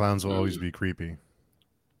 Clowns will always be creepy.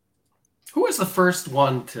 Who was the first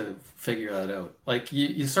one to figure that out? Like,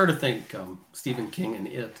 you sort of think Stephen King and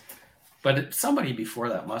It, but somebody before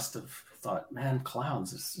that must have thought, man,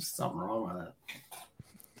 clowns, there's just something wrong with that.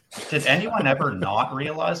 Did anyone ever not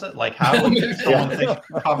realize it? Like, how would someone think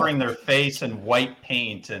covering their face in white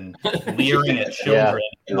paint and leering at children?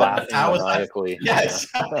 Yeah, laughing maniacally. Yeah,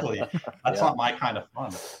 exactly. That's not my kind of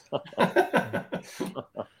fun.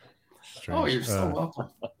 Oh, you're so welcome.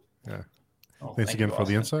 Yeah. Thanks again for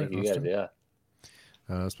the insight. Yeah.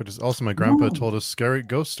 Also, my grandpa told us scary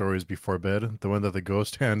ghost stories before bed. The one that the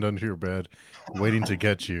ghost hand under your bed, waiting to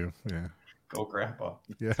get you. Yeah. Go, Grandpa.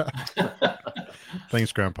 Yeah.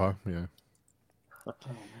 Thanks, Grandpa. Yeah.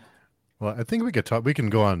 Well, I think we could talk. We can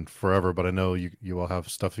go on forever, but I know you all have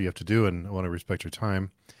stuff you have to do, and I want to respect your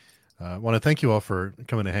time. I want to thank you all for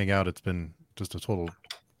coming to hang out. It's been just a total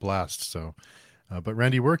blast. So, but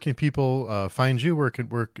Randy, where can people find you? Where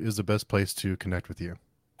is the best place to connect with you?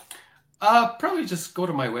 Probably just go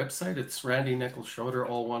to my website. It's randynicholschroeder,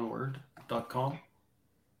 all one word.com.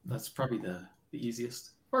 That's probably the easiest.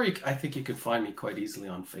 Or I think you could find me quite easily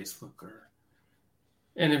on Facebook or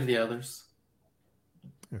any of the others.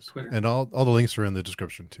 Yes. Twitter. And all the links are in the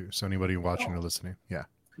description too. So anybody watching or listening. Yeah.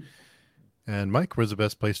 And Mike, where's the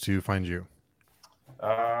best place to find you?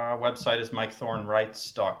 Website is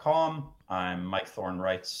mikethornwrites.com. I'm Mike Thorn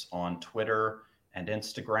Writes on Twitter and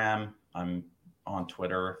Instagram. I'm on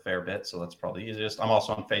Twitter a fair bit, so that's probably the easiest. I'm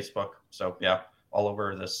also on Facebook. So yeah, all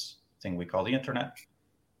over this thing we call the internet.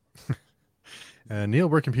 And Neil,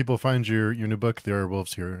 where can people find your new book, There Are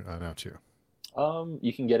Wolves Here, now too?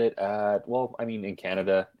 You can get it at, in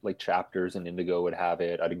Canada, like Chapters and Indigo would have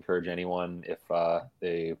it. I'd encourage anyone, if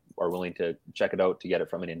they are willing to check it out, to get it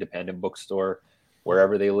from an independent bookstore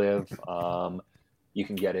wherever they live. You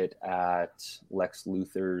can get it at Lex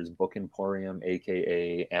Luthor's Book Emporium,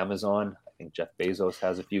 aka Amazon. I think Jeff Bezos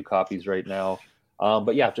has a few copies right now.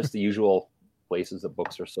 But yeah, just the usual places that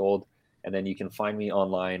books are sold. And then you can find me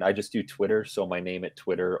online. I just do Twitter, so my name at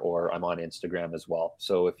Twitter, or I'm on Instagram as well.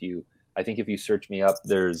 So if you search me up,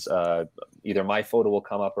 there's either my photo will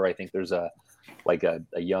come up, or I think there's a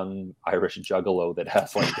young Irish juggalo that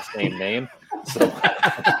has like the same name.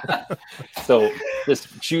 So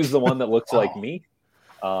just choose the one that looks like me.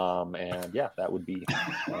 And yeah, that would be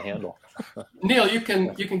my handle. Neil, you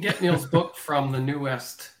can get Neil's book from the New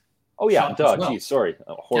West. Oh yeah, duh. Well. Geez, sorry,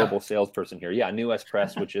 a horrible salesperson here. Yeah, New West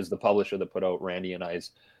Press, which is the publisher that put out Randy and I's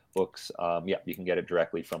books. Yeah, you can get it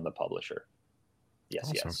directly from the publisher. Yes,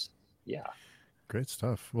 awesome. Yes, yeah. Great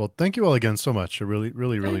stuff. Well, thank you all again so much. I really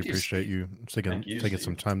Thank you, appreciate Steve. you taking Steve.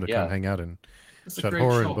 some time to Yeah. come hang out and It's a chat great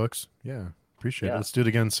horror show. and books. Yeah, appreciate it. Yeah. Let's do it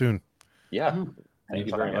again soon. Yeah. Mhm. Thank you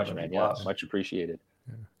Anytime, very yeah, much, that'd man. be Yeah, blessed. much appreciated.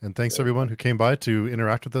 And thanks Great. everyone who came by to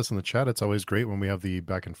interact with us in the chat. It's always great when we have the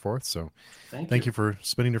back and forth. So thank you for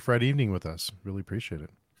spending your Friday evening with us. Really appreciate it.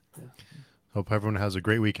 Yeah. Hope everyone has a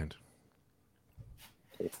great weekend.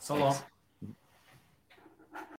 Okay, So thanks. long.